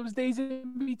long with those days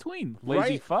in between? Lazy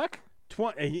Right? fuck?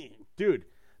 dude,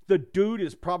 the dude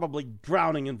is probably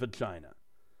drowning in vagina.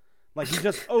 Like, he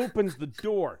just opens the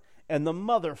door and the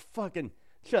motherfucking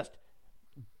just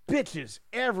bitches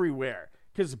everywhere.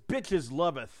 Because bitches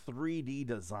love a 3D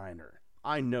designer.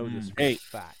 I know this for a Hey.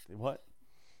 fact. What?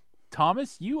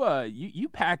 Thomas, you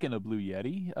packing a Blue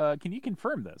Yeti? Can you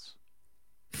confirm this?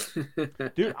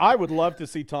 Dude, I would love to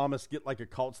see Thomas get like a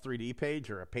Cults 3D page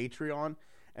or a Patreon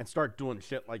and start doing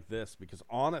shit like this. Because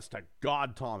honest to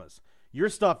God, Thomas, your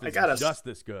stuff is gotta- just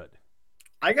this good.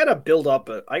 I gotta build up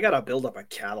a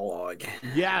catalog.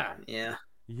 Yeah. Yeah.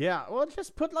 Yeah, well,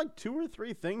 just put like 2 or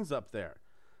 3 things up there.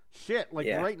 Shit, like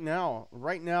Yeah. right now,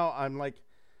 I'm like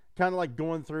kind of like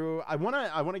going through. I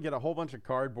want to get a whole bunch of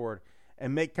cardboard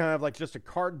and make kind of like just a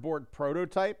cardboard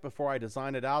prototype before I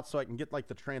design it out, so I can get like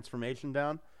the transformation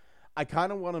down. I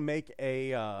kind of want to make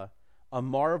a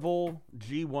Marvel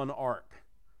G1 arc,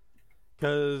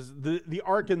 because the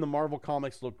arc in the Marvel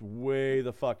comics looked way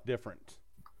the fuck different.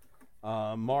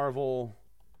 Marvel.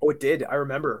 Oh, it did. I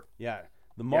remember. Yeah,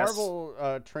 the Yes.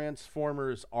 Marvel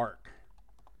Transformers arc.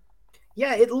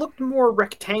 Yeah, it looked more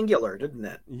rectangular, didn't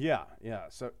it? Yeah.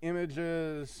 So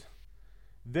images.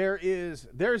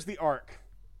 There's the arc.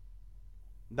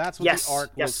 That's what Yes, the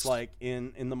arc yes. looks like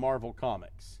in the Marvel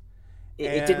comics.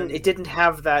 It didn't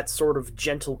have that sort of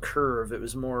gentle curve. It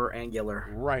was more angular.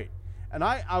 Right. And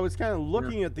I was kind of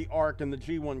looking at the arc in the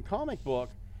G1 comic book,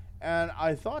 and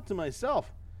I thought to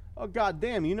myself, oh god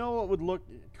damn, you know what would look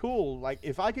cool? Like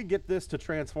if I could get this to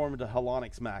transform into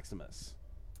Halonix Maximus.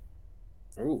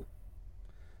 Ooh.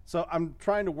 So I'm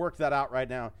trying to work that out right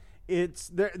now.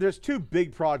 There's 2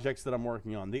 big projects that I'm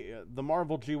working on. The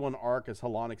Marvel G1 arc is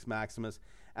Halonix Maximus,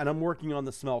 and I'm working on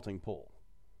the smelting pool.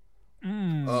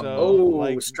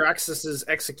 Straxus's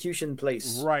execution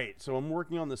place. Right. So I'm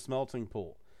working on the smelting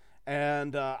pool,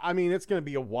 and I mean it's going to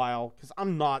be a while because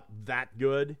I'm not that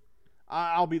good.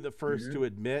 I'll be the 1st to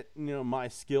admit, my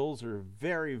skills are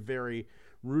very, very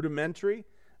rudimentary.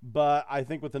 But I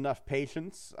think with enough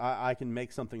patience, I can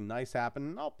make something nice happen.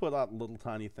 And I'll put out little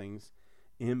tiny things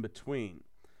in between.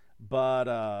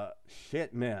 But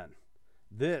shit, man,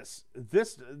 this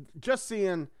just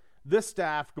seeing this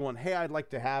staff going, hey, I'd like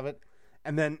to have it,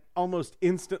 and then almost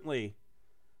instantly,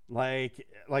 like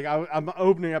I'm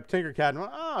opening up Tinkercad and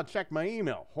I'll check my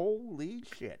email. Holy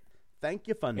shit! Thank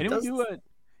you, Fundy. Anyone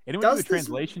do does a this-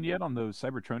 translation yet on those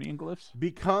Cybertronian glyphs?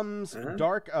 Becomes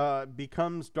Dark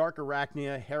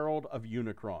Arachnia, Herald of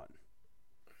Unicron.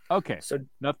 Okay, So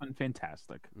nothing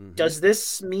fantastic. does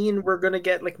this mean we're gonna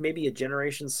get like maybe a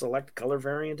Generation Select color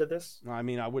variant of this? I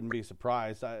mean, I wouldn't be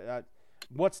surprised.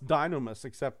 What's Dynamus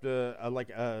except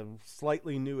a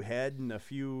slightly new head and a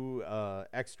few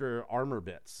extra armor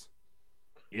bits?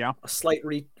 Yeah. A slight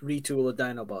retool of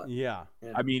Dinobot. Yeah.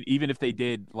 I mean, even if they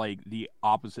did like the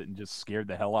opposite and just scared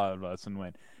the hell out of us and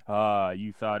went,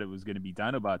 you thought it was going to be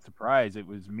Dinobot, surprise, it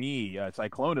was me,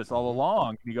 Cyclonus all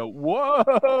along. And you go,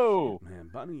 whoa! Man,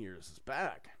 Bunny Ears is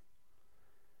back.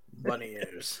 Bunny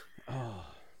ears. Oh.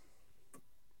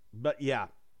 But yeah,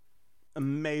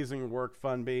 amazing work,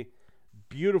 Funby.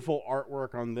 Beautiful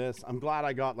artwork on this. I'm glad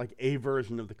I got like a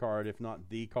version of the card, if not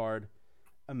the card.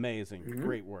 Amazing.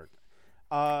 Great work.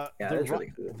 that's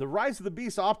really cool. The Rise of the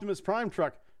Beast Optimus Prime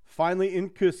truck finally in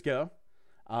Cusco.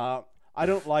 I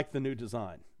don't like the new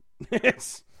design.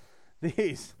 It's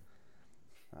these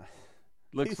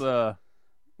Looks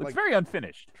like- very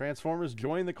unfinished. Transformers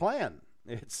join the clan.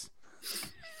 It's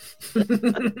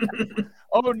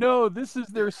Oh no, this is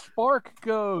their Spark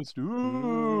Ghost.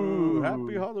 ooh, Ooh,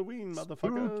 happy Halloween,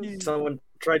 motherfuckers. Spooky. Someone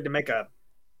tried to make a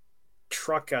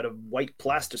truck out of white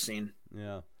plasticine.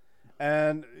 Yeah,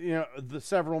 and the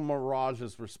several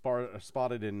Mirages were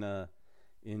spotted in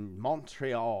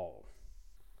Montreal.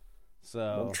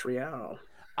 So Montreal.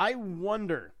 I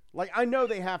wonder, I know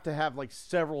they have to have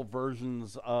several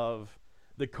versions of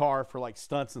the car for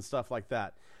stunts and stuff like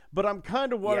that. But I'm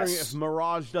kind of wondering Yes. if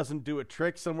Mirage doesn't do a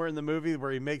trick somewhere in the movie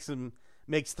where he makes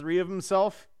 3 of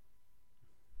himself.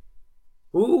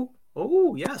 Ooh,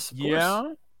 oh yes, of course.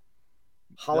 Yeah.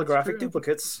 Holographic true.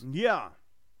 duplicates. Yeah.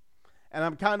 And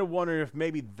I'm kind of wondering if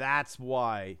maybe that's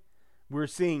why we're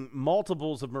seeing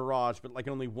multiples of Mirage, but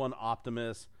only one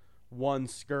Optimus, one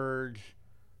Scourge,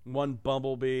 one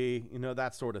Bumblebee,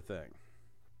 that sort of thing.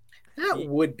 That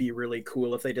would be really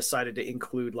cool if they decided to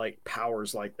include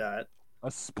powers like that. A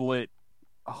split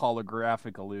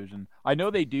holographic illusion. I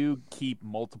know they do keep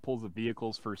multiples of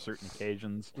vehicles for certain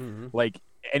occasions. Mm-hmm. Like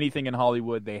anything in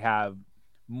Hollywood, they have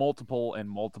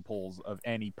multiples of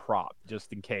any prop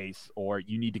just in case, or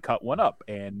you need to cut one up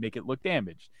and make it look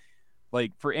damaged.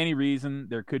 For any reason,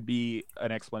 there could be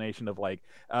an explanation of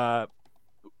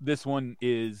this one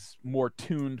is more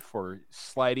tuned for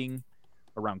sliding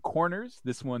around corners.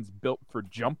 This one's built for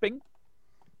jumping.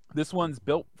 This one's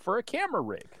built for a camera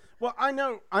rig. Well, I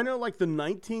know the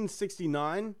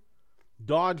 1969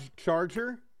 Dodge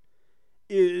Charger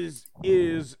is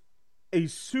a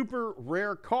super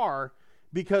rare car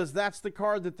because that's the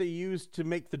car that they used to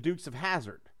make the Dukes of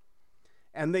Hazzard.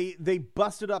 And they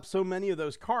busted up so many of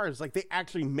those cars, they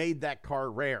actually made that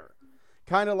car rare.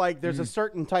 Kind of there's a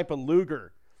certain type of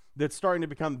Luger that's starting to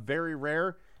become very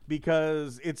rare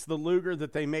because it's the Luger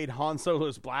that they made Han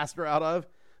Solo's blaster out of.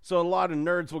 So a lot of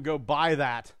nerds will go buy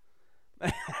that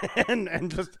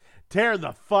and just tear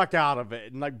the fuck out of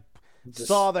it and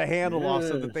saw the handle off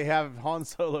so that they have Han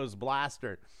Solo's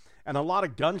blaster. And a lot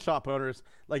of gun shop owners,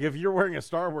 if you're wearing a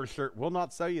Star Wars shirt, will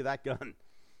not sell you that gun.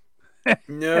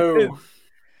 No.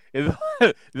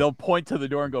 They'll point to the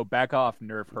door and go, "Back off,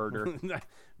 nerf herder."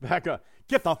 Back up.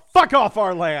 Get the fuck off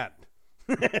our land.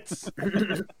 It's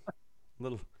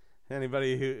little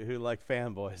anybody who like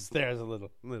fanboys. There's a little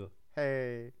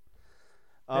hey.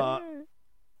 I'm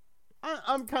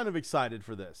kind of excited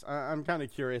for this. I'm kind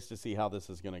of curious to see how this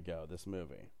is going to go, this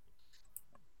movie.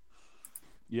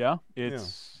 Yeah,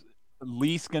 it's at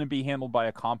least going to be handled by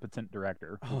a competent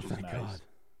director, which is thank nice. God.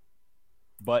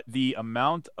 But the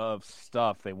amount of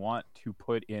stuff they want to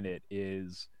put in it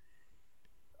is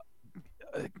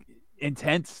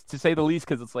intense, to say the least,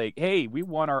 because it's hey, we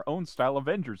want our own style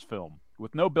Avengers film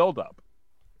with no build-up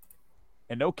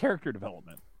and no character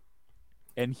development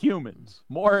and humans,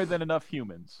 more than enough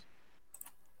humans.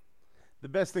 The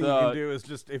best thing you can do is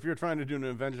just, if you're trying to do an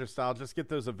Avengers style, just get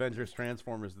those Avengers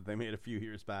Transformers that they made a few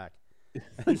years back.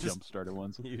 The jump-started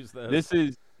ones. Use those. This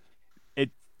is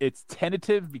it's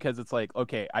tentative because it's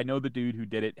okay, I know the dude who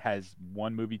did it has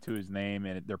one movie to his name,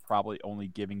 and they're probably only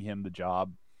giving him the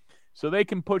job, so they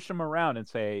can push him around and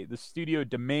say the studio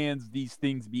demands these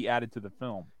things be added to the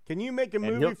film. Can you make a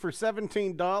movie for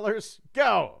 $17?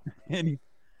 Go.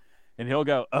 And he'll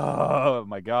go, "Oh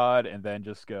my God," and then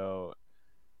just go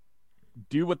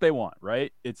do what they want,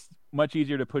 right? It's much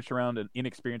easier to push around an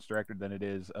inexperienced director than it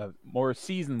is a more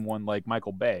seasoned one like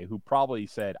Michael Bay, who probably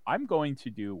said, "I'm going to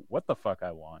do what the fuck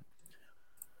I want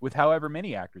with however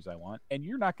many actors I want, and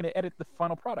you're not going to edit the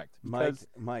final product." Because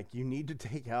Mike, you need to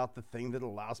take out the thing that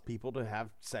allows people to have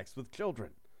sex with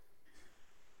children.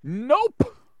 nope.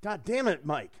 God damn it,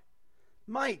 Mike.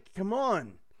 Mike, come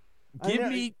on. Give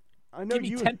me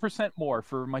 10% more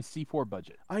for my C4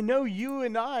 budget. I know you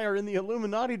and I are in the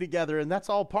Illuminati together, and that's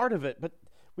all part of it, but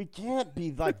we can't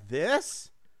be like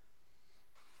this.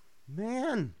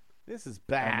 Man, this is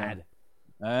bad.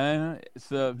 Yeah.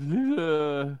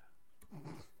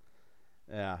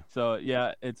 So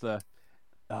yeah, it's a.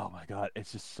 Oh my God,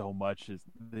 it's just so much.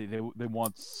 They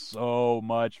want so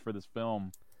much for this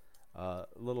film. A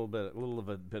little bit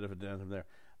of a dent there.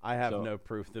 I have no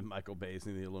proof that Michael Bay's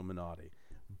in the Illuminati,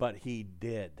 but he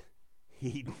did.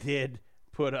 He did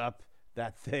put up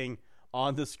that thing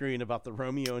on the screen about the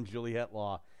Romeo and Juliet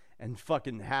law and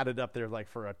fucking had it up there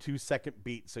for a 2-second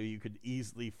beat so you could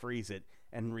easily freeze it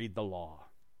and read the law.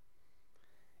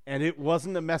 And it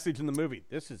wasn't a message in the movie.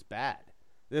 This is bad.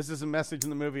 This is a message in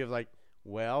the movie of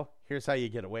well, here's how you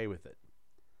get away with it.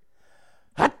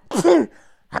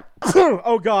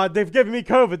 Oh God, they've given me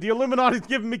COVID. The Illuminati's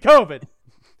giving me COVID.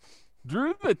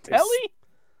 Drew the telly?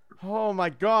 Oh my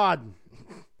God.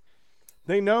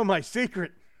 They know my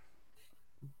secret.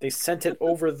 They sent it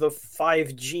over the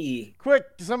 5G. Quick,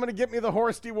 somebody get me the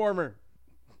horse dewormer.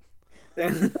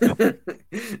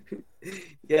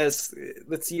 Yes,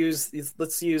 let's use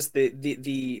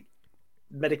the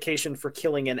medication for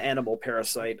killing an animal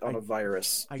parasite on a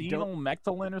virus.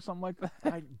 Phenylmectalin or something like that?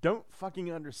 I don't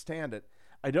fucking understand it.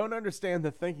 I don't understand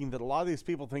the thinking that a lot of these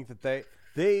people think that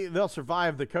they'll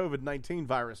survive the COVID-19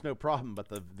 virus, no problem, but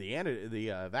the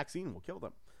vaccine will kill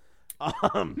them.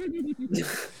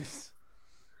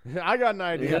 I got an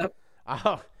idea.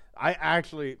 I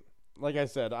actually, like I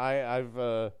said, I've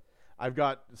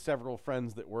got several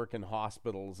friends that work in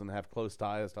hospitals and have close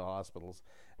ties to hospitals,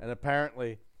 and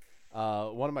apparently,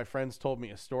 one of my friends told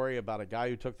me a story about a guy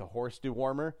who took the horse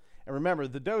dewormer. And remember,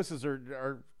 the doses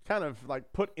are kind of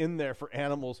like put in there for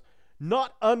animals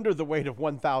not under the weight of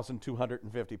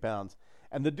 1,250 pounds.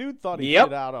 And the dude thought he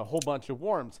shit out a whole bunch of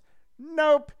worms.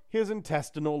 Nope, his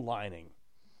intestinal lining.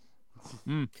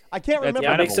 I can't remember.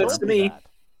 That makes sense to me.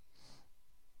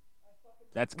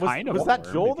 That's kind of. Was that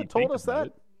worm, Joel if you that told think us about that?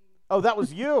 it. Oh, that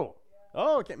was you.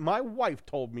 Oh, okay. My wife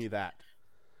told me that.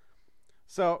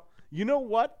 So, you know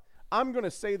what? I'm going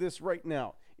to say this right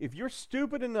now. If you're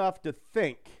stupid enough to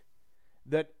think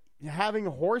that having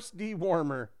horse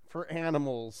dewormer for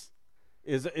animals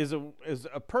is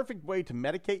a perfect way to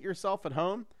medicate yourself at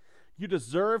home, you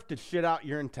deserve to shit out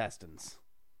your intestines.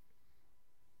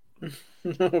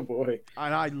 Oh boy!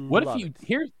 And I What love if you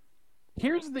it.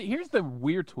 here's the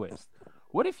weird twist.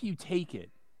 What if you take it,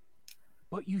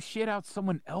 but you shit out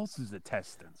someone else's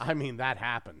intestines? I mean, that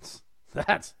happens.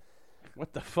 That's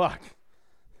what the fuck.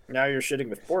 Now you're shitting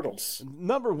with portals.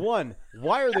 Number one,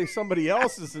 why are they somebody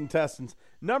else's intestines?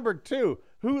 Number two,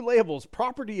 who labels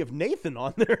property of Nathan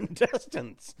on their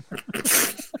intestines?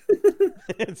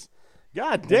 It's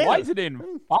goddamn. Why is it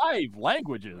in 5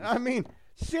 languages? I mean,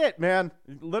 shit, man.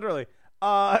 Literally.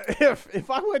 If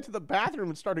I went to the bathroom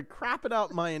and started crapping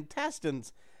out my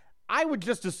intestines, I would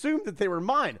just assume that they were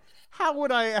mine. How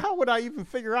would I even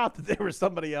figure out that they were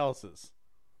somebody else's?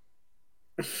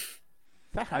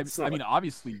 I mean,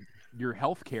 obviously, your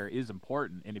health care is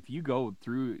important, and if you go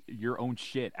through your own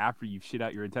shit after you've shit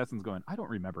out your intestines going, I don't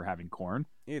remember having corn.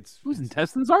 Whose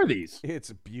intestines are these?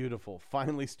 It's beautiful.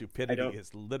 Finally, stupidity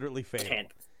is literally fatal.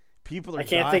 I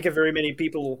can't think of very many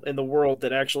people in the world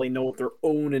that actually know what their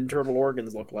own internal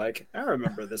organs look like. I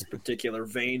remember this particular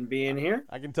vein being here.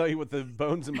 I can tell you what the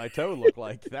bones in my toe look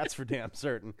like. That's for damn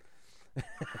certain.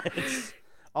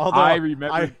 Although I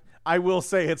remember. I will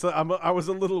say I was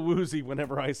a little woozy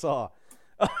whenever I saw.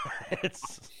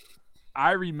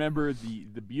 I remember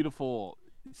the beautiful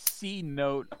C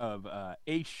note of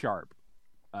A sharp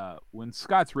when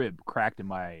Scott's rib cracked in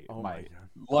my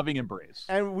loving embrace.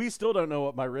 And we still don't know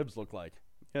what my ribs look like.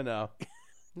 You know,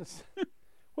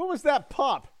 what was that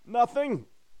pop? Nothing.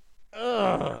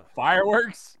 Ugh.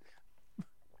 Fireworks.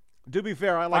 To be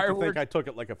fair, I like to think Fireworks. I took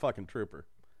it like a fucking trooper.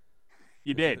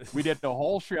 You did. We did the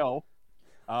whole show.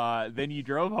 Then you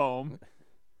drove home.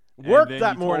 Worked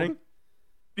that morning.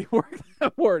 You worked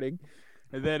that morning.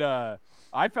 And then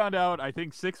I found out, I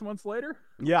think 6 months later.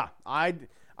 Yeah, I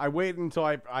waited until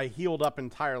I healed up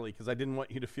entirely because I didn't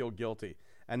want you to feel guilty.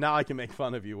 And now I can make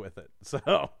fun of you with it. So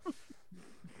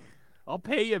I'll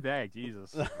pay you back,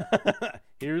 Jesus.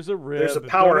 Here's a rib. There's a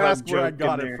power Don't hug ask where I joke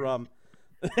got in it there. from.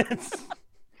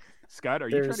 Scott, are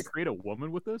you trying to create a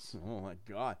woman with this? Oh my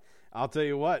god. I'll tell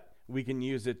you what, we can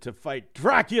use it to fight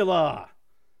Dracula.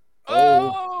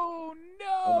 Oh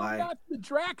no, Oh, my. not the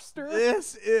Dragster.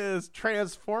 This is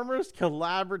Transformers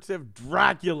Collaborative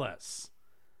Draculus.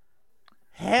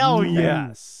 Hell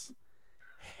yes.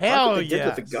 Hell They did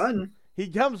yes. with a gun. He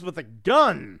comes with a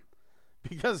gun.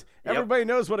 Because everybody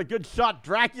knows what a good shot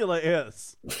Dracula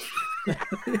is.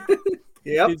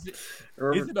 Yep. Is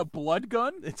it a blood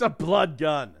gun? It's a blood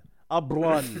gun. A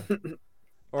blood.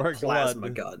 Or a Plasma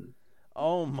glud. gun.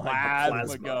 Oh my Plasma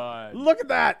plasma. gun. Look at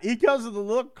that. He comes with a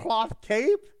little cloth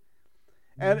cape.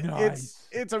 And Nice.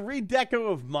 it's a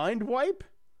redeco of Mind Wipe.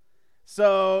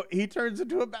 So he turns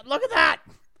into a look at that.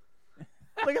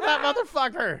 Look at that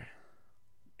motherfucker.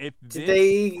 If Did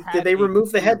this had they a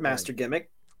remove the clear headmaster gun-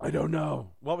 gimmick? I don't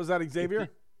know. What was that, Xavier?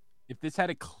 If this had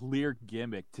a clear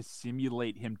gimmick to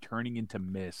simulate him turning into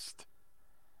mist.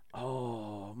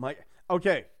 Oh my.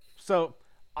 Okay, so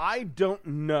I don't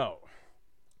know.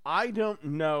 I don't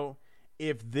know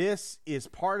if this is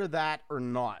part of that or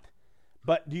not.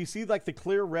 But do you see like the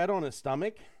clear red on his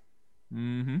stomach?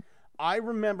 Mm-hmm. I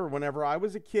remember whenever I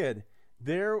was a kid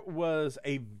there was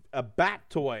a bat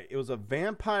toy. It was a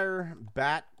vampire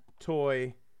bat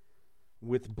toy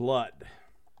with blood.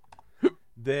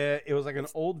 It was like an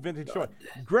old vintage toy.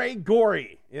 Grey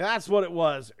Gory. Yeah, that's what it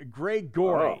was. Grey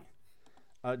Gory.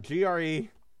 Gregory.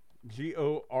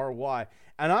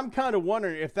 And I'm kind of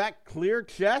wondering if that clear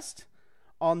chest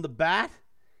on the bat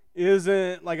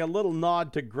isn't like a little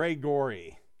nod to Grey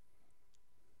Gory.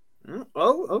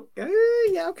 Oh, okay.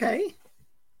 Yeah, okay.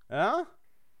 Huh?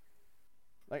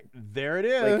 Like, there it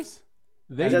is.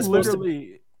 They That's supposed to-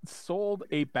 literally sold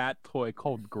a bat toy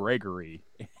called Gregory.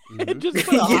 Mhm. Just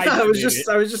put a Yeah, hyphen I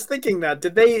in was just thinking that.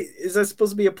 Is that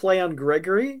supposed to be a play on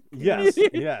Gregory? Yes,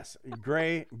 yes.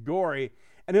 Grey Gory.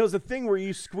 And it was a thing where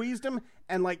you squeezed him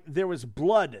and like there was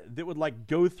blood that would like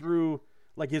go through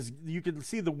like you could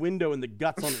see the window and the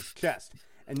guts on his chest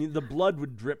and the blood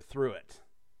would drip through it.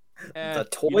 The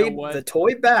toy, you know what? the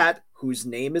toy bat whose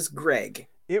name is Greg.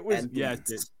 It was And Yeah,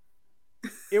 beats.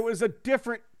 it was a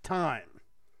different time.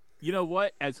 You know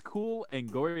what? As cool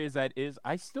and gory as that is,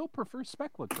 I still prefer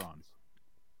Speculatrons.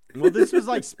 Well, this was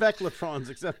like Speculatrons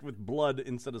except with blood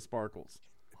instead of sparkles.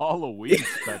 Halloween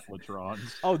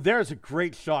Speculatrons. Oh, there's a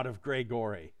great shot of Grey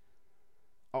Gory.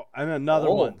 Oh, and another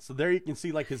Oh. one. So there you can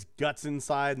see like his guts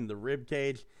inside and the rib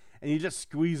cage, and you just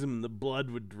squeeze him, and the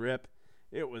blood would drip.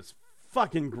 It was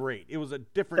fucking great. It was a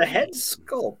different. The head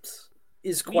sculpt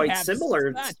is quite we have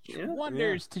similar. Such Yeah.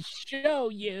 wonders to show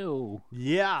you.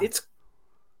 Yeah, It's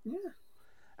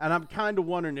and I'm kind of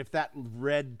wondering if that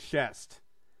red chest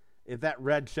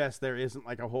there isn't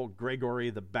like a whole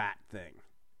Gregory the Bat thing.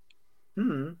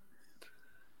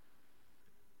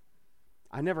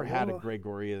 I never had a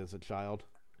Gregory as a child.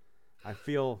 I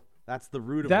feel that's the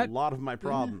root of a lot of my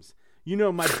problems. You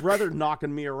know, my brother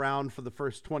knocking me around for the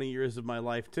first 20 years of my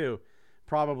life, too.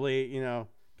 Probably, you know,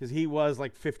 because he was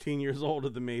like 15 years older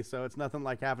than me, so it's nothing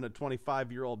like having a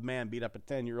 25-year-old man beat up a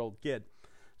 10-year-old kid.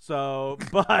 So,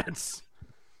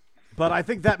 but I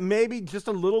think that maybe just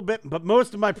a little bit, but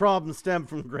most of my problems stem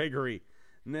from Gregory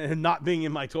not being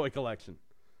in my toy collection.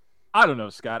 I don't know,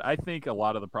 Scott. I think a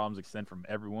lot of the problems extend from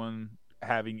everyone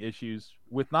having issues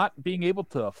with not being able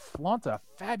to flaunt a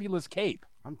fabulous cape.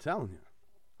 I'm telling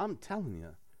you.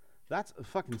 That's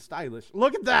fucking stylish.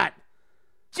 Look at that.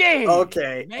 Jeez.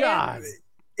 okay. Man. God.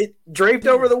 It draped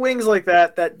over the wings like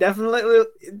that. That definitely.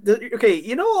 Okay,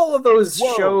 you know all of those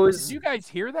Whoa, shows. Did you guys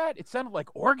hear that? It sounded like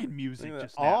organ music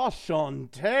just now. Oh,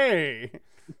 Shantae.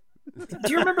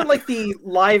 Do you remember like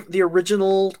the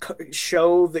original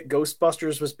show that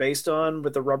Ghostbusters was based on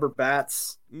with the rubber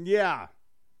bats? Yeah.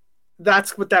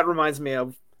 That's what that reminds me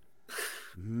of.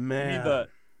 You Man. mean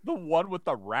the one with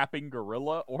the rapping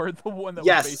gorilla, or the one that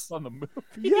Yes. was based on the movie?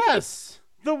 Yes.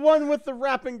 The one with the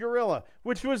rapping gorilla,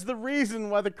 which was the reason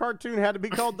why the cartoon had to be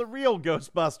called The Real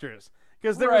Ghostbusters,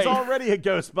 because there was Right. already a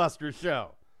Ghostbusters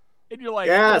show. And you're like,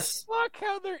 Yes. "The fuck?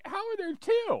 How are there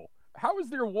two? How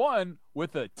is there one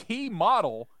with a T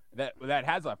model that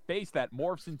has a face that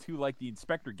morphs into like the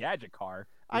Inspector Gadget car?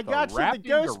 I with a got you the rapping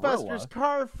Ghostbusters gorilla?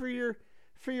 car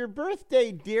for your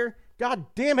birthday, dear. God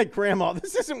damn it, Grandma.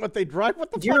 This isn't what they drive. What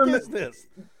the Do you fuck remem- is this?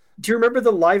 Do you remember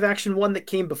the live action one that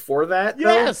came before that? though?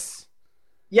 Yes.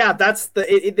 Yeah, that's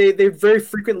they very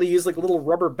frequently use like little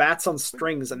rubber bats on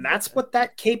strings, and that's what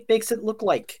that cape makes it look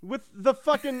like. With the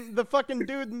fucking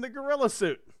dude in the gorilla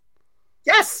suit.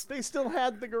 Yes. They still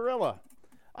had the gorilla.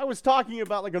 I was talking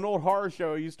about like an old horror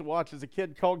show I used to watch as a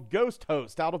kid called Ghost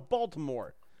Host out of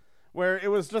Baltimore, where it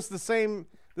was just the same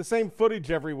footage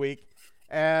every week,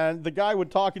 and the guy would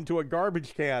talk into a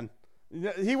garbage can. You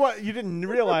didn't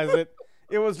realize it.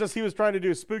 It was just he was trying to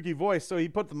do a spooky voice, so he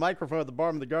put the microphone at the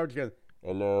bottom of the garbage can.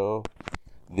 Hello,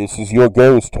 this is your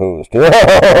ghost host.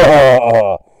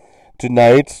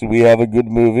 Tonight we have a good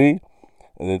movie,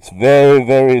 and it's very,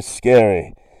 very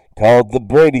scary, called the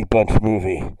Brady Bunch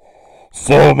movie.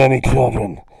 So many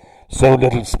children, so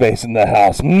little space in the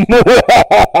house. You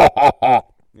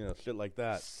know, shit like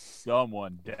that.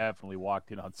 Someone definitely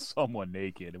walked in on someone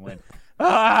naked and went,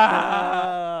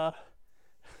 ah!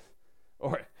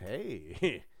 Or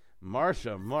hey,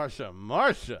 Marsha.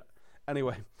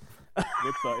 Anyway.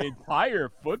 With the entire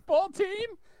football team?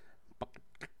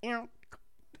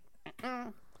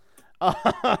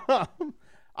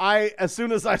 As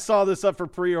soon as I saw this up for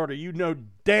pre-order, you know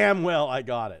damn well I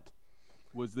got it.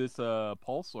 Was this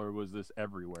Pulse or was this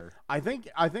everywhere? I think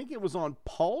it was on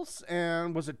Pulse,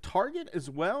 and was it Target as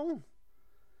well?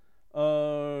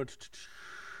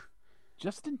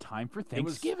 Just in time for It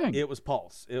Thanksgiving. was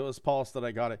Pulse. It was Pulse that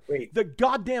I got it. Wait. The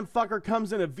goddamn fucker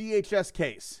comes in a VHS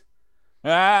case.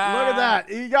 Ah! Look at that.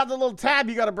 You got the little tab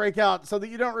you got to break out so that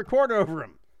you don't record over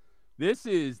him. This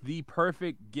is the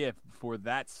perfect gift for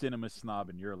that cinema snob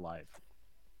in your life.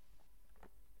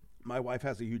 My wife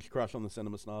has a huge crush on the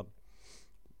Cinema Snob.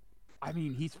 I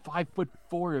mean, he's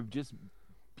 5'4" of just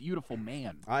beautiful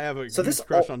man. I have a huge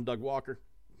crush on Doug Walker.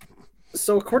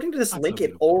 So according to this That's link, so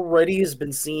it already has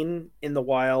been seen in the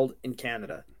wild in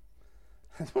Canada.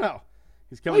 Well,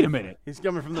 he's coming. Wait a minute. He's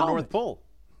coming from the Thomas. North Pole.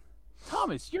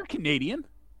 Thomas, you're Canadian.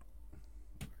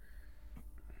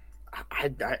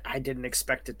 I didn't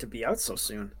expect it to be out so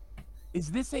soon.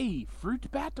 Is this a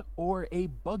fruit bat or a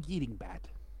bug-eating bat?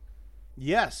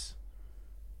 Yes.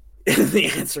 The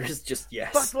answer is just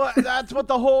yes. That's what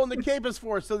the hole in the cape is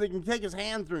for, so they can take his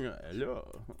hand through.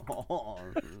 Hello.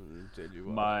 Tell you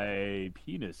what. My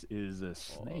penis is a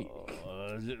snake.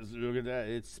 Just look at that.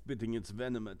 It's spitting its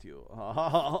venom at you.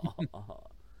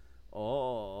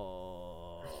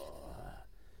 Oh.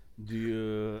 Do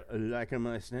you like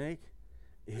my snake?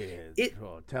 Yes.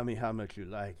 Tell me how much you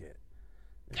like it.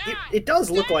 It does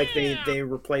look like they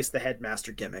replaced the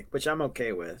headmaster gimmick, which I'm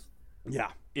okay with. Yeah.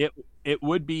 It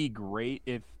would be great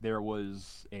if there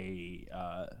was a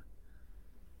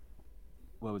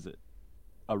what was it?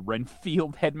 A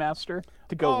Renfield headmaster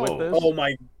to go with this. Oh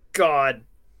my god.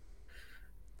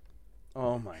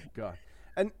 Oh my god.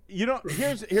 And you know,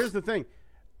 here's the thing.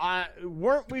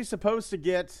 Weren't we supposed to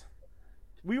get?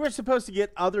 We were supposed to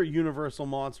get other Universal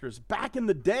monsters back in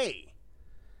the day.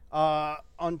 On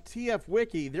TF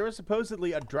Wiki, there was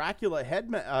supposedly a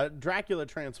Dracula Dracula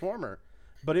Transformer,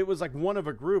 but it was like one of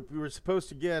a group. We were supposed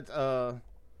to get. Hold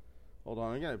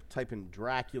on, I'm gonna type in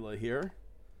Dracula here.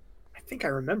 I think I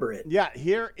remember it. Yeah,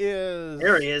 here is.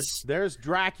 There he is. There's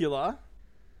Dracula.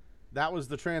 That was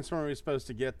the Transformer we were supposed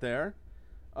to get there.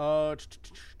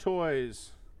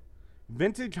 Toys.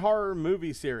 Vintage horror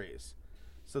movie series.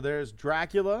 So there's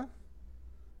Dracula.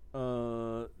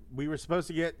 We were supposed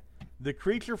to get the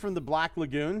creature from the Black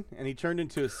Lagoon, and he turned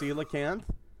into a coelacanth.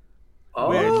 Oh.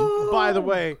 Which, by the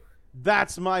way,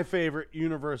 that's my favorite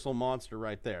Universal monster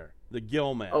right there. The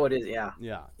Gill Man. Oh, it is, yeah.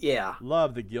 Yeah. Yeah.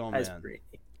 Love the Gill Man. That's pretty.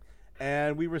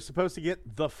 And we were supposed to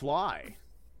get the Fly.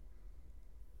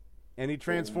 And he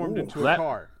transformed into a That-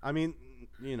 car. I mean,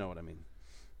 you know what I mean.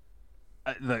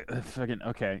 The fucking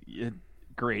okay,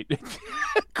 great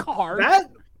car.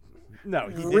 That No,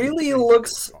 he didn't really change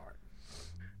looks the car.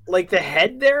 like the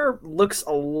head there looks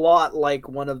a lot like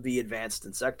one of the advanced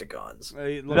Insecticons.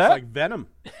 It looks That- like Venom.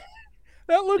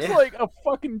 That looks Yeah. like a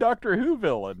fucking Doctor Who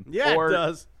villain. Yeah, or it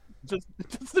does. Just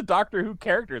the Doctor Who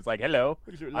character. It's like, hello,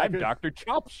 Would you like I'm a- Dr.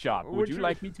 Chop Shop. Would you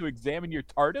like me to examine your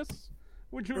TARDIS?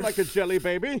 Would you like a jelly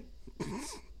baby?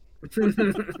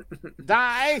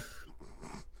 Die!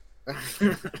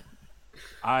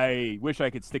 I wish I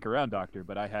could stick around, Doctor,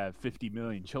 but I have 50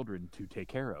 million children to take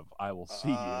care of. I will see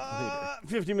you later.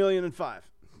 50 million and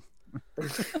 5.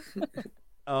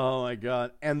 Oh my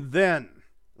god. And then,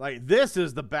 like, this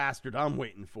is the bastard I'm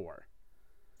waiting for.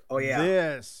 Oh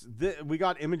yeah. We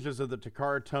got images of the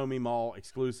Takara Tomy Mall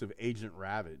exclusive Agent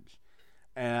Ravage.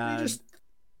 And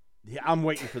yeah, I'm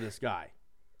waiting for this guy.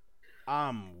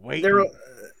 I'm waiting.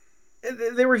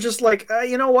 They were just like,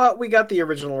 you know what? We got the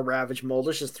original Ravage mold.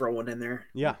 Let's just throw one in there.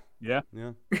 Yeah. Yeah.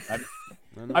 Yeah.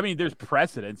 I mean, there's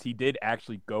precedence. He did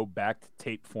actually go back to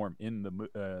tape form in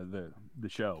the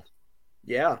show.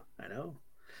 Yeah, I know.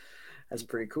 That's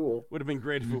pretty cool. Would have been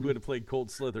great if we would have played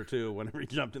Cold Slither too whenever he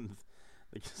jumped in.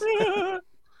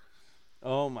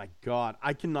 Oh my god.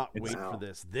 I cannot wait for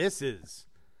this. This is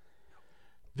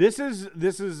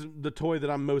the toy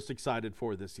that I'm most excited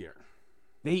for this year.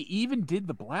 They even did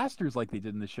the blasters like they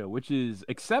did in the show, which is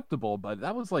acceptable, but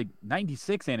that was like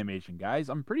 96 animation, guys.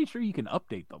 I'm pretty sure you can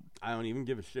update them. I don't even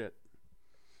give a shit.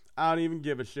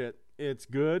 It's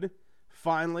good.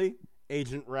 Finally,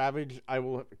 Agent Ravage. I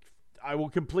will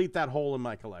complete that hole in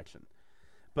my collection.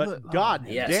 But god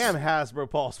damn, Hasbro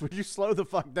Pulse, would you slow the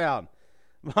fuck down?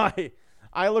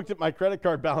 I looked at my credit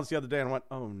card balance the other day and went,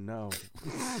 oh no.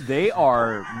 They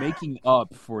are making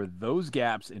up for those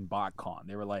gaps in BotCon.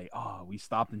 They were like, oh, we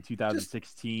stopped in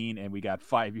 2016 and we got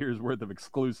 5 years worth of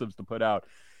exclusives to put out.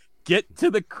 Get to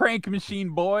the crank machine,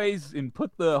 boys, and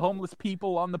put the homeless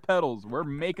people on the pedals. We're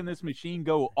making this machine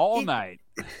go all night.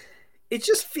 It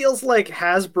just feels like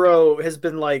Hasbro has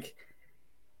been like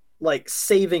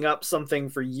saving up something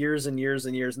for years and years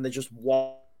and years, and they just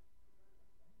walked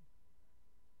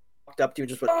up to you and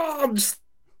just went, oh, I'm just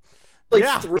like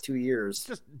 2 years.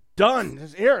 Just done.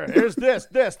 Just here's this.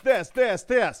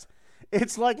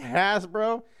 It's like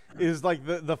Hasbro is like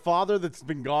the father that's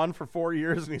been gone for 4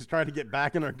 years and he's trying to get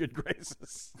back in our good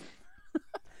graces.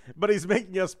 But he's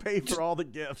making us pay for all the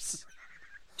gifts.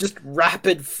 Just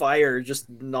rapid fire, just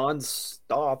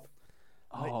non-stop.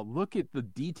 Oh, look at the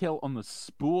detail on the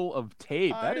spool of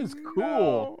tape. That is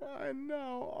cool. I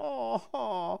know.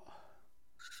 Oh.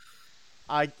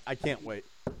 I can't wait.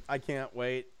 I can't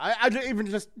wait. I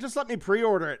just let me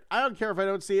pre-order it. I don't care if I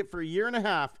don't see it for a year and a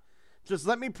half. Just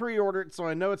let me pre-order it so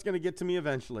I know it's going to get to me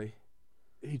eventually.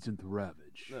 Agent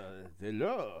Ravage.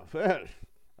 Hello. Well,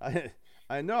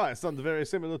 I know I sound very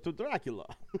similar to Dracula.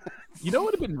 You know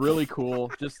what would have been really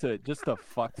cool, just to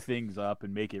fuck things up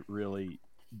and make it really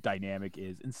dynamic,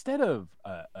 is instead of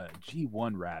a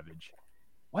G1 Ravage,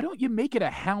 why don't you make it a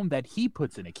hound that he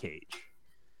puts in a cage?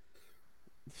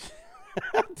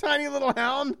 Tiny little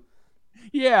hound?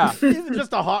 Yeah. It's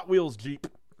just a Hot Wheels Jeep.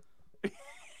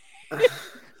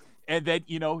 And then,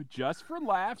 just for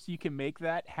laughs, you can make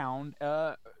that hound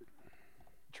Transmetal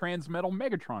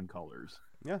Megatron colors.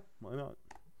 Yeah, why not?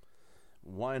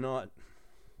 Why not?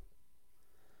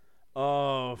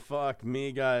 Oh, fuck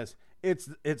me, guys. It's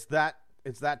that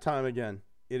time again.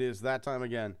 It is that time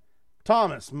again.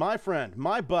 Thomas, my friend,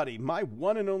 my buddy, my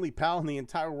one and only pal in the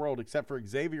entire world except for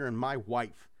Xavier and my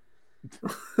wife.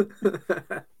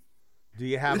 Do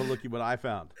you have a look at what I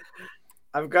found?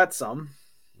 I've got some.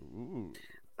 Ooh.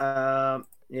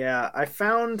 Yeah, I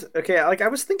found. Okay, like I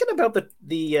was thinking about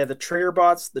the trigger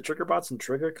bots and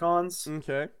trigger cons.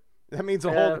 Okay, that means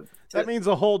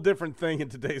a whole different thing in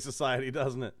today's society,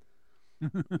 doesn't it?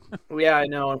 Yeah, I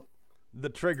know. The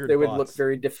triggered They would bots. look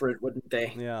very different, wouldn't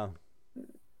they? Yeah.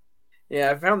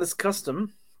 Yeah, I found this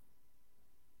custom.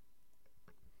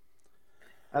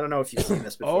 I don't know if you've seen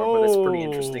this before, but it's pretty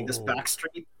interesting. This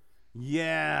Backstreet.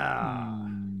 Yeah.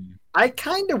 I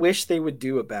kind of wish they would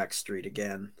do a Backstreet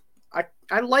again.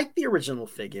 I like the original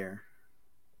figure.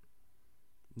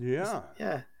 Yeah.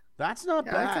 Yeah. That's not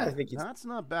Yeah, I bad. kinda think That's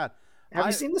not bad. Have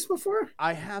you seen this before?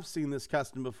 I have seen this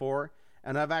custom before,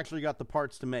 and I've actually got the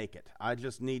parts to make it. I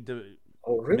just need to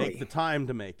make the time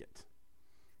to make it.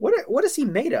 What is he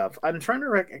made of? I'm trying to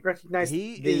recognize.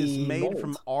 He is made mold.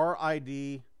 from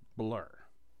RID Blur.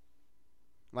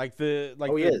 Like he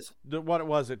is. What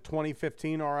was it?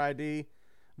 2015 RID,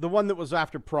 the one that was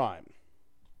after Prime.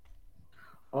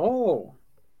 Oh.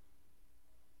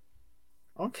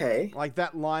 Okay. Like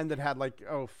that line that had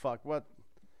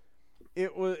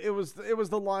It was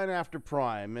the line after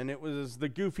Prime, and it was the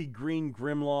goofy green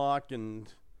Grimlock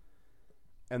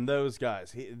and those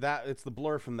guys. It's the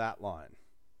Blur from that line.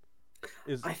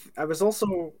 I was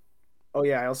also. Oh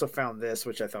yeah, I also found this,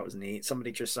 which I thought was neat.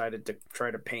 Somebody decided to try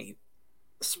to paint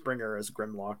Springer as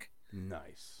Grimlock.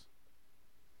 Nice.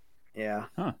 Yeah.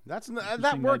 Huh. That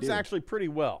works idea. actually pretty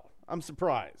well. I'm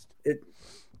surprised.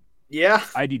 Yeah.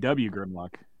 IDW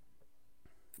Grimlock.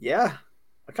 Yeah.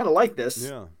 I kind of like this.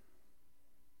 Yeah.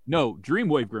 No,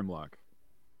 Dreamwave Grimlock.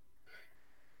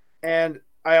 And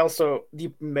I also,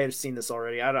 you may have seen this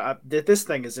already. This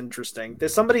thing is interesting.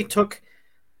 Somebody took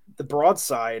the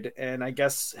broadside and I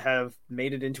guess have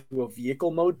made it into a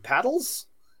vehicle mode paddles.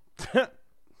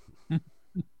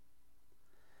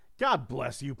 God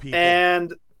bless you people.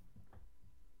 And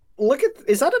look at,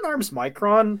 is that an Arms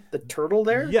Micron, the turtle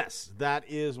there? Yes, that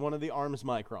is one of the Arms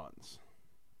Microns.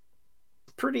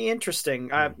 Pretty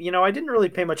interesting. I didn't really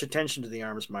pay much attention to the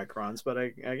Arms Microns, but I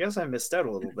guess I missed out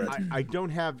a little bit. I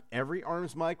don't have every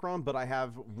Arms Micron, but I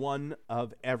have one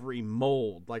of every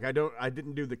mold. Like I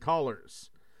didn't do the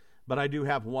collars, but I do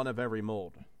have one of every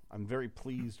mold. I'm very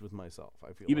pleased with myself.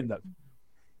 I feel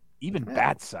even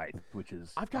Bat Scythe, which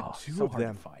is I've got two so of hard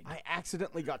them. to find. I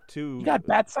accidentally got two. You got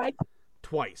Bat Scythe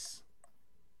twice.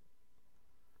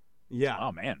 Yeah.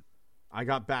 Oh man, I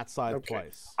got Bat Scythe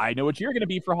twice. I know what you're gonna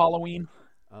be for Halloween.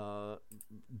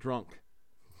 Drunk.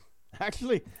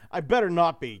 Actually, I better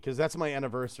not be, because that's my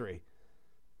anniversary.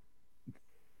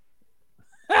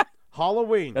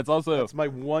 Halloween. That's my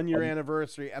 1 year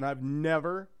anniversary, and I'm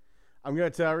going to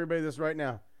tell everybody this right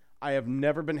now. I have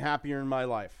never been happier in my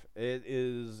life.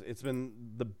 It's been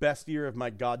the best year of my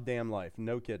goddamn life.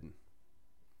 No kidding.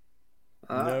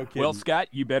 No kidding. Well, Scott,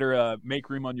 you better make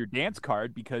room on your dance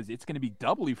card because it's going to be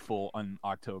doubly full on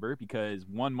October because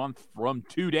 1 month from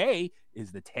today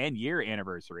is the 10-year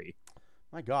anniversary.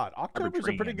 My God, October's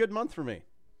a pretty good month for me.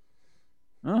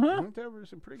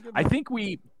 October's a pretty good month.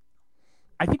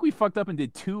 I think we fucked up and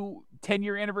did 2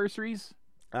 10-year anniversaries.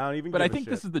 I don't even. But I think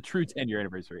this is the true 10-year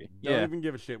anniversary. Don't even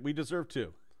give a shit. We deserve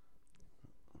 2.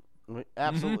 We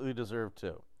absolutely deserve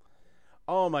 2.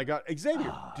 Oh my God,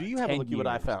 Xavier, do you have a look at what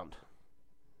I found?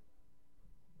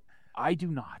 I do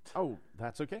not. Oh,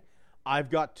 that's okay. I've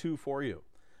got 2 for you.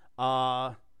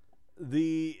 The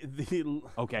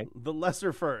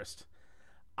lesser first.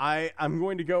 I'm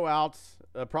going to go out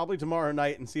probably tomorrow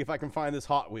night and see if I can find this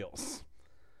Hot Wheels.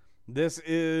 This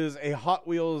is a Hot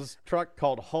Wheels truck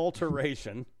called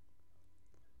Halteration.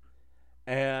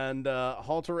 And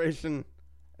Halteration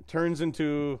turns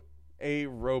into a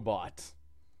robot.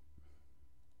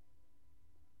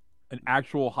 An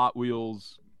actual Hot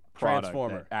Wheels product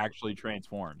Transformer. that actually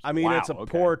transforms. I mean, Wow, it's a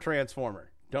okay. poor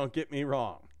Transformer. Don't get me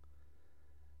wrong.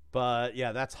 But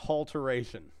yeah, that's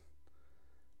Halteration.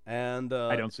 And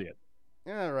I don't see it.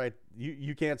 Yeah, right.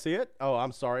 You can't see it? Oh,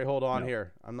 I'm sorry. Hold on No.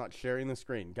 here. I'm not sharing the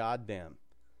screen. God damn.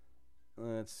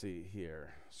 Let's see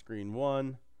here. Screen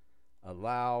 1.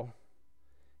 Allow.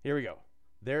 Here we go.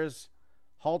 There's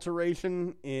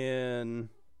Halteration in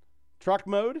truck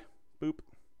mode. Boop.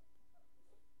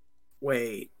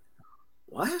 Wait,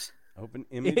 what? Open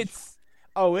image. It's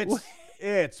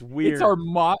it's weird.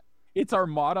 It's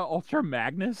Armada Ultra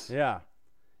Magnus. Yeah.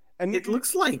 And It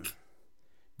looks like Do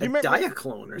a you remember-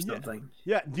 Diaclone or Yeah. something.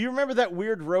 Yeah, do you remember that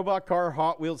weird robot car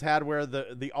Hot Wheels had where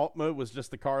the alt mode was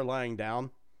just the car lying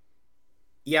down?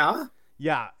 Yeah.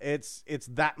 Yeah, it's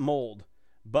that mold,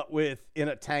 but in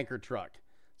a tanker truck.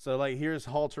 So like here's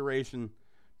Halteration.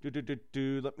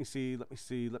 Let me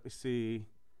see.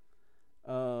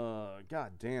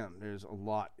 God damn, there's a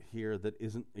lot here that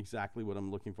isn't exactly what I'm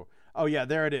looking for. Oh yeah,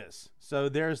 there it is. So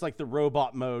there's like the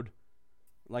robot mode,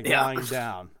 like lying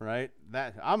down, right?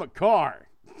 That I'm a car.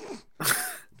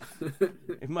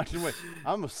 Much in way,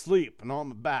 I'm asleep and on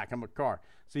my back, I'm a car.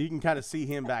 So you can kind of see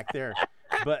him back there,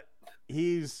 but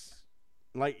he's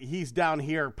down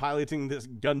here piloting this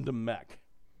Gundam mech.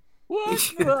 What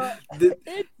the?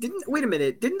 Wait a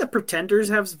minute? Didn't the Pretenders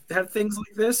have things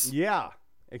like this? Yeah,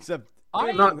 except I-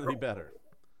 infinitely better.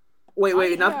 Wait,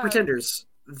 I not the have- Pretenders.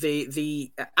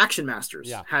 The Action Masters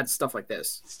Yeah. had stuff like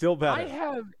this. Still better. I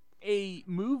have a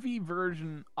movie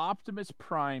version Optimus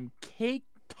Prime cake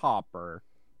topper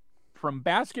from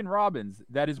Baskin Robbins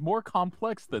that is more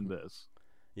complex than this.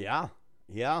 Yeah.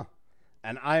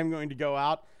 And I'm going to go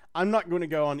out. I'm not going to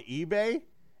go on eBay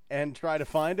and try to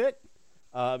find it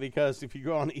because if you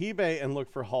go on eBay and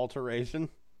look for Halteration,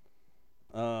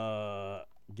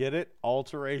 get it?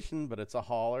 Alteration, but it's a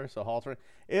hauler, so Halteration.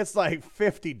 It's like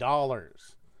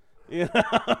 $50. You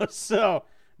know? So,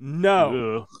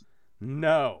 no. Ugh.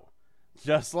 No.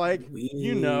 Just like,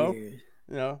 you know,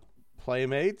 Weird.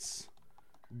 Playmates,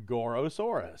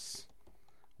 Gorosaurus,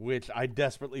 which I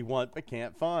desperately want but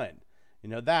can't find.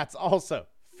 That's also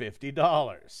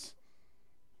 $50.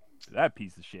 That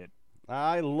piece of shit.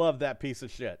 I love that piece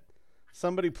of shit.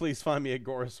 Somebody please find me a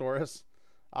Gorosaurus.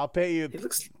 I'll pay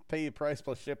you price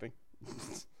plus shipping.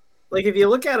 Like if you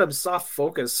look at him soft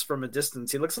focus from a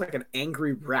distance, he looks like an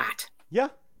angry rat. Yeah.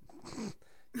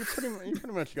 You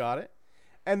pretty much got it.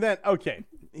 And then, okay,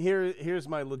 here's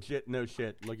my legit no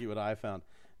shit. Look at what I found.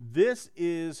 This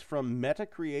is from Meta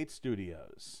Create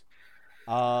Studios.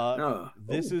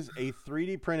 This is a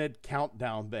 3D printed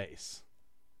countdown base.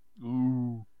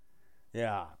 Ooh.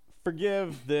 Yeah.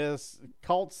 Forgive this.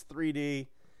 Cults 3D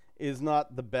is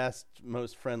not the best,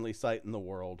 most friendly site in the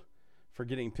world for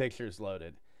getting pictures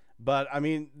loaded. But, I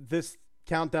mean, this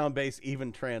countdown base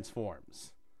even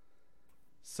transforms.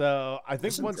 So I think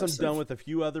That's once impressive. I'm done with a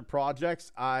few other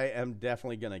projects, I am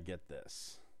definitely going to get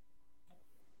this.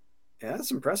 Yeah, that's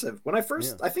impressive. When I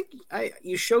first, Yeah. I think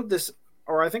you showed this,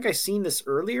 or I think I seen this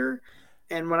earlier,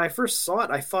 and when I first saw it,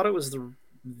 I thought it was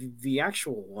the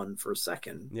actual one for a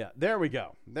second. Yeah, there we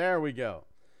go.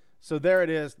 So there it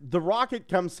is. The rocket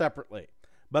comes separately,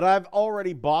 but I've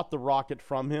already bought the rocket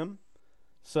from him.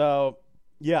 So,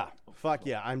 yeah, fuck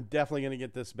yeah. I'm definitely going to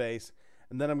get this base,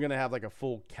 and then I'm going to have like a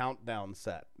full countdown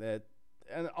set.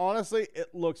 And honestly,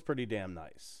 it looks pretty damn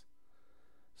nice.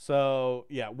 So,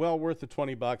 yeah, well worth the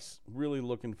 $20. Really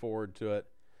looking forward to it.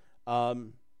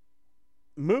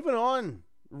 Moving on.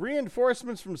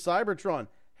 Reinforcements from Cybertron.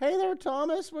 Hey there,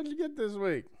 Thomas. What'd you get this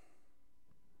week?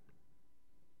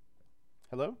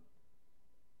 Hello?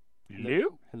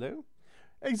 Hello?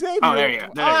 Xavier. Oh, there you go.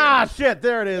 There you Ah, shit.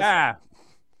 There it is. Ah,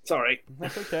 Sorry,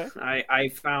 That's okay. I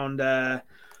found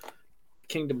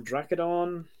Kingdom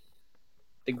Dracodon,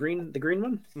 the green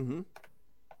one, Mm-hmm.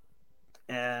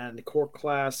 and the Core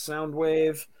Class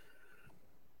Soundwave,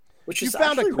 which You is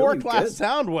found a actually core really class good.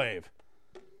 Soundwave.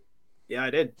 Yeah, I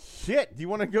did. Shit. Do you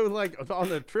want to go like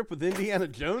on a trip with Indiana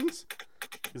Jones?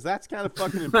 Because that's kind of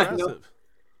fucking impressive.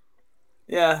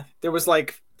 Yeah, there was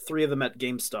like 3 of them at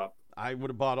GameStop. I would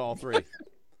have bought all 3.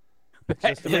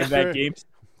 Just to and make that sure, game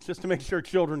just to make sure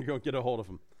children don't get a hold of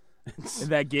them. and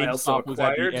that also GameStop was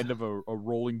at acquired- the end of a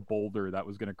rolling boulder that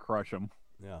was going to crush him.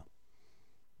 Yeah.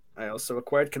 I also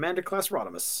acquired Commander Class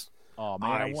Rodimus. Oh man,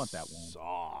 I want that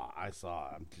one. I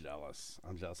saw. I'm jealous.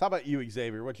 How about you,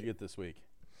 Xavier? What'd you get this week?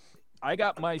 I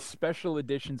got my special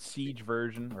edition Siege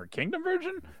version or Kingdom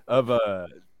version of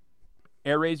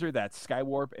AirRaiser that's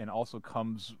Skywarp and also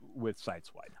comes with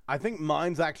Sideswipe. I think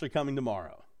mine's actually coming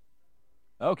tomorrow.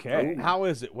 Okay. How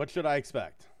is it? What should I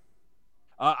expect?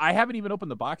 I haven't even opened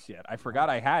the box yet. I forgot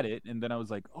I had it, and then I was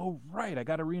like, "Oh right, I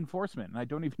got a reinforcement, and I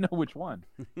don't even know which one."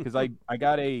 Because I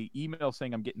got a email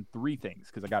saying I'm getting 3 things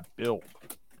because I got billed.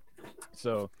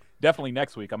 So definitely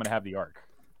next week I'm gonna have the Ark.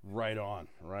 Right on.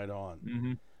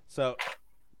 Mm-hmm. So,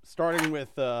 starting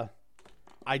with,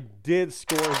 I did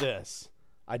score this.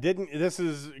 I didn't. This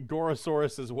is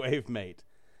Gorosaurus's wave mate.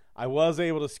 I was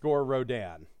able to score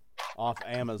Rodan off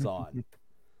Amazon.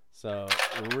 So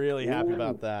really happy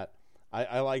about that.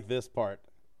 I like this part.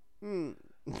 The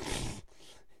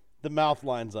mouth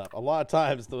lines up. A lot of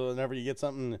times, whenever you get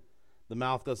something, the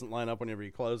mouth doesn't line up whenever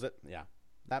you close it. Yeah,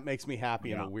 that makes me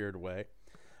happy in a weird way.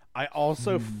 I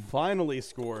also finally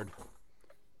scored.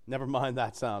 Never mind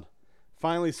that sound.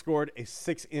 Finally scored a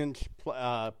 6-inch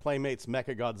Playmates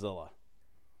Mechagodzilla.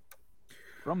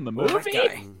 From the movie?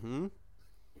 Mm-hmm.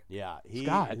 Yeah.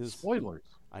 Scott, spoilers.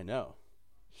 I know.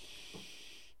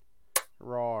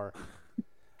 Roar.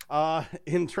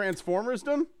 In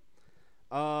Transformersdom,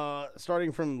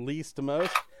 starting from least to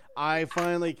most, I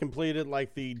finally completed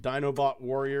like the Dinobot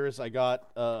Warriors. I got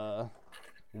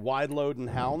Wide Load and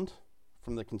Hound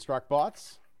from the Construct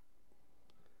Bots.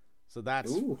 So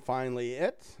that's finally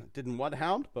it. Didn't want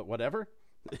Hound, but whatever.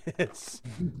 it's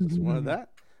one of that.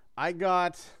 I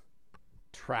got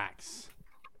Trax.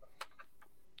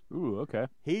 Ooh, okay.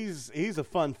 He's a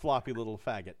fun floppy little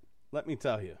faggot. Let me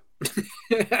tell you.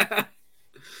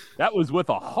 That was with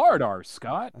a hard R,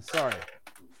 Scott. Sorry.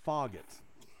 Faggot.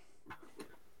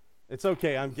 It's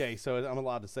okay. I'm gay, so I'm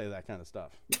allowed to say that kind of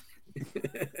stuff.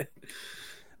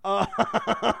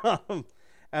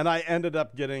 And I ended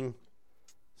up getting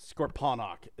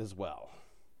Scorponok as well.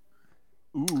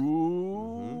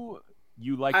 Ooh.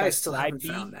 You like I that still side haven't B?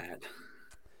 found that.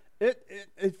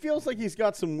 It feels like he's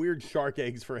got some weird shark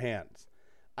eggs for hands.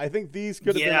 I think these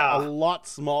could have been a lot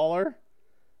smaller.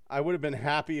 I would have been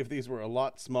happy if these were a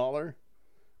lot smaller.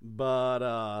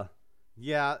 But,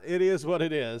 yeah, it is what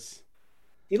it is.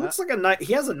 He looks like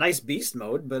he has a nice beast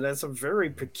mode, but that's a very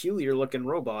peculiar looking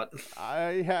robot.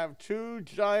 I have 2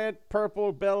 giant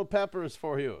purple bell peppers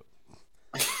for you.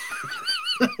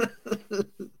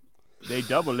 They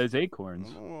double as acorns.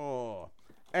 Oh.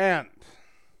 And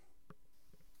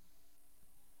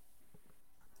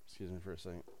excuse me for a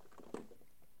second.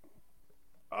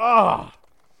 Ah.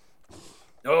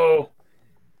 Oh.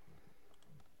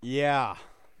 Yeah.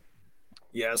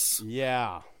 Yes.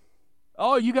 Yeah.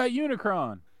 Oh, you got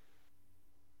Unicron.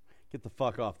 Get the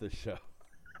fuck off this show.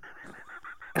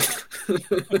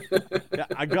 Yeah,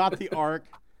 I got the Ark.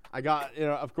 I got,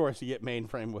 of course, you get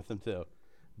Mainframe with him too.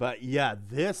 But yeah,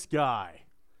 this guy's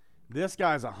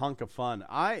a hunk of fun.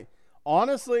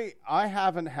 Honestly, I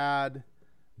haven't had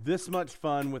this much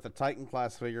fun with a Titan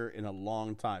class figure in a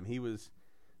long time.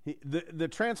 The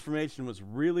transformation was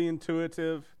really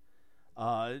intuitive,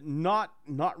 not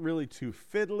really too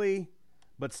fiddly,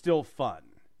 but still fun.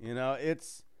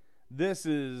 This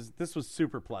was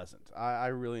super pleasant. I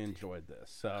really enjoyed this.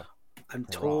 So I'm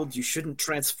told you shouldn't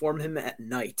transform him at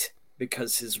night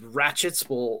because his ratchets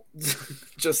will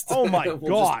just. Oh my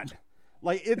god!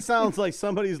 Like it sounds like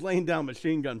somebody's laying down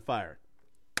machine gun fire.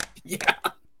 Yeah.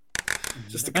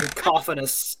 Just a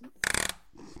cacophonous.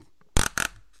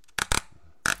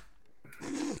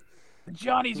 The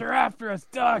Johnnies are after us,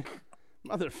 Duck.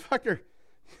 Motherfucker.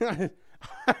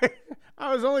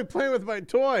 I was only playing with my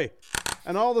toy,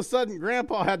 and all of a sudden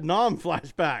Grandpa had Nom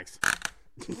flashbacks.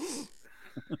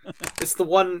 It's the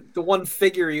one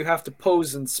figure you have to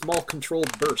pose in small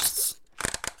controlled bursts.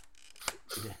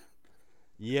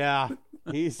 Yeah,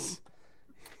 he'll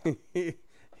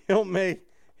make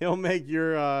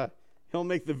the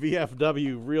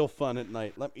VFW real fun at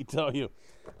night. Let me tell you.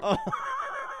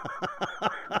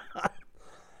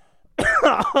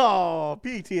 Oh,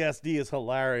 PTSD is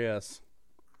hilarious.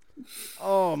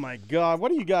 Oh my god,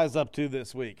 what are you guys up to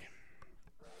this week?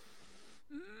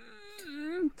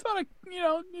 Thought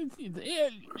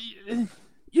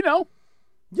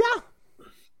Yeah.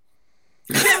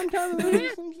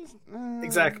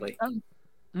 Exactly.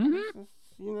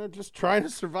 Just trying to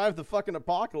survive the fucking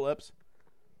apocalypse.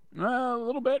 A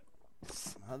little bit.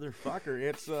 Motherfucker,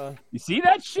 it's You see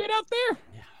that shit out there?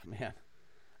 Yeah, man.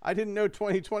 I didn't know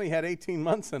 2020 had 18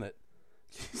 months in it.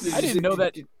 I didn't know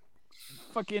that.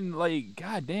 Fucking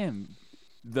goddamn.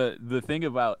 The thing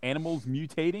about animals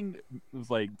mutating was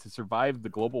to survive the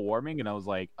global warming, and I was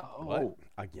like, oh, what?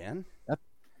 Again?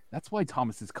 That's why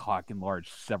Thomas's cock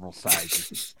enlarged several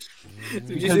sizes. Did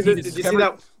you see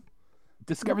that?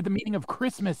 Discovered the meaning of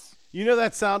Christmas. You know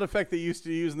that sound effect they used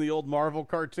to use in the old Marvel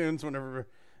cartoons whenever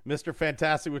Mr.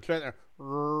 Fantastic would try to.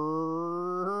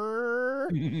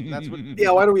 That's what.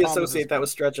 Yeah, why do we associate that with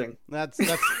stretching? That's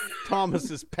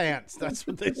Thomas's pants. That's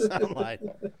what they sound like.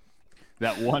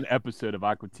 That one episode of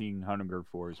Aqua Teen Hunger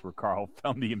Force where Carl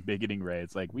found the embiggening ray.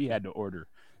 It's like, we had to order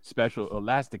special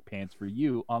elastic pants for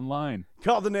you online.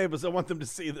 Call the neighbors. I want them to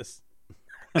see this.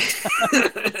 I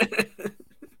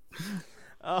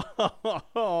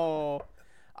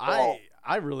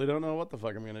really don't know what the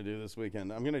fuck I'm going to do this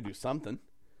weekend. I'm going to do something.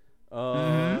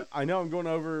 I know I'm going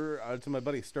over to my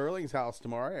buddy Sterling's house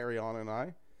tomorrow, Ariana and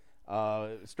I.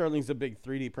 Sterling's a big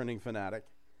 3D printing fanatic.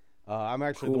 I'm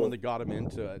actually the one that got him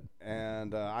into it.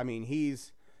 And, I mean,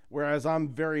 whereas I'm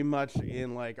very much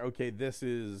in like, okay, this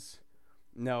is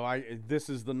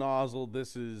the nozzle.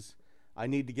 I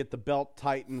need to get the belt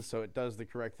tightened so it does the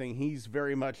correct thing. He's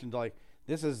very much into like,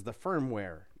 this is the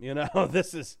firmware,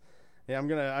 I'm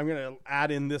gonna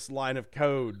add in this line of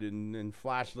code and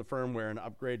flash the firmware and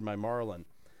upgrade my Marlin.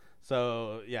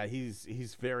 So yeah,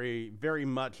 he's very, very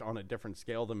much on a different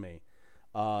scale than me.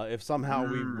 If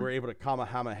somehow we were able to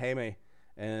Kamehameha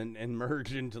and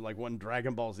merge into like one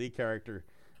Dragon Ball Z character,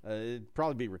 it'd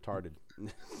probably be retarded.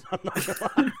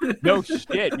 No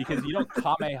shit, because you don't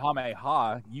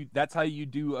Kamehameha. That's how you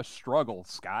do a struggle,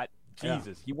 Scott.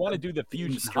 Jesus, you want to do the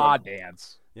fusion ha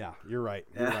dance. Yeah, you're right.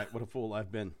 You're right. What a fool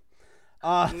I've been.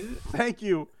 Thank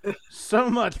you so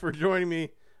much for joining me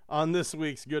on this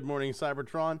week's Good Morning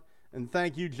Cybertron. And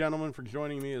thank you, gentlemen, for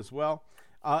joining me as well.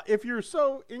 If you're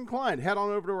so inclined, head on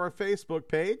over to our Facebook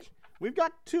page. We've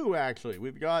got two, actually.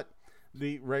 We've got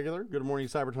the regular Good Morning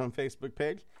Cybertron Facebook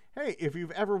page. Hey, if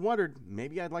you've ever wondered,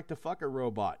 maybe I'd like to fuck a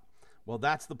robot. Well,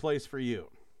 that's the place for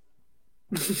you.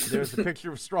 There's a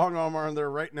picture of Strong Arm on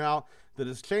there right now that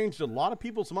has changed a lot of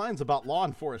people's minds about law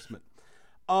enforcement.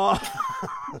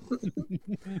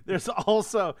 There's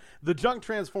also the Junk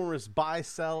Transformers buy,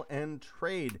 sell, and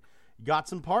trade. Got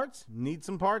some parts? Need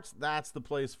some parts? That's the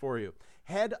place for you.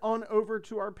 Head on over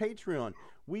to our Patreon.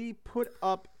 We put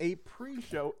up a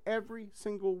pre-show every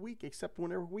single week except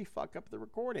whenever we fuck up the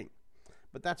recording.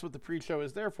 But that's what the pre-show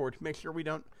is there for, to make sure we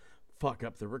don't fuck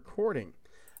up the recording.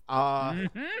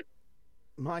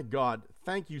 My God,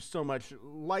 thank you so much.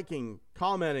 Liking,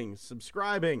 commenting,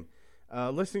 subscribing,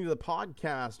 listening to the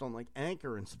podcast on like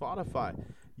Anchor and Spotify.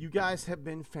 You guys have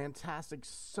been fantastic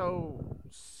so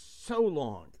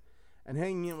long and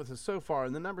hanging in with us so far,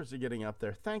 and the numbers are getting up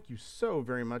there. Thank you so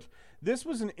very much. This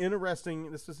was an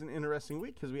interesting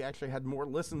week because we actually had more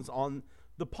listens on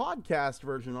the podcast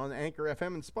version on Anchor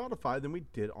FM and Spotify than we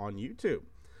did on YouTube.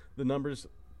 The numbers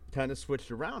kind of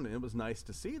switched around, and it was nice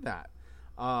to see that.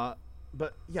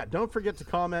 But yeah, don't forget to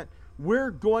comment.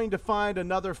 We're going to find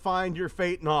another Find Your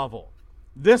Fate novel.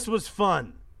 This was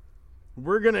fun.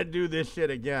 We're going to do this shit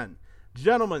again.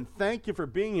 Gentlemen, thank you for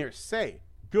being here. Say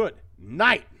good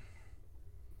night.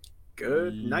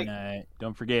 Good night.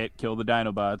 Don't forget, kill the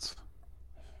Dinobots.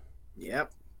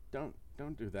 Yep. Don't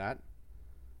do that.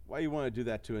 Why you want to do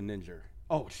that to a ninja?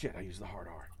 Oh shit, I used the hard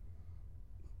R.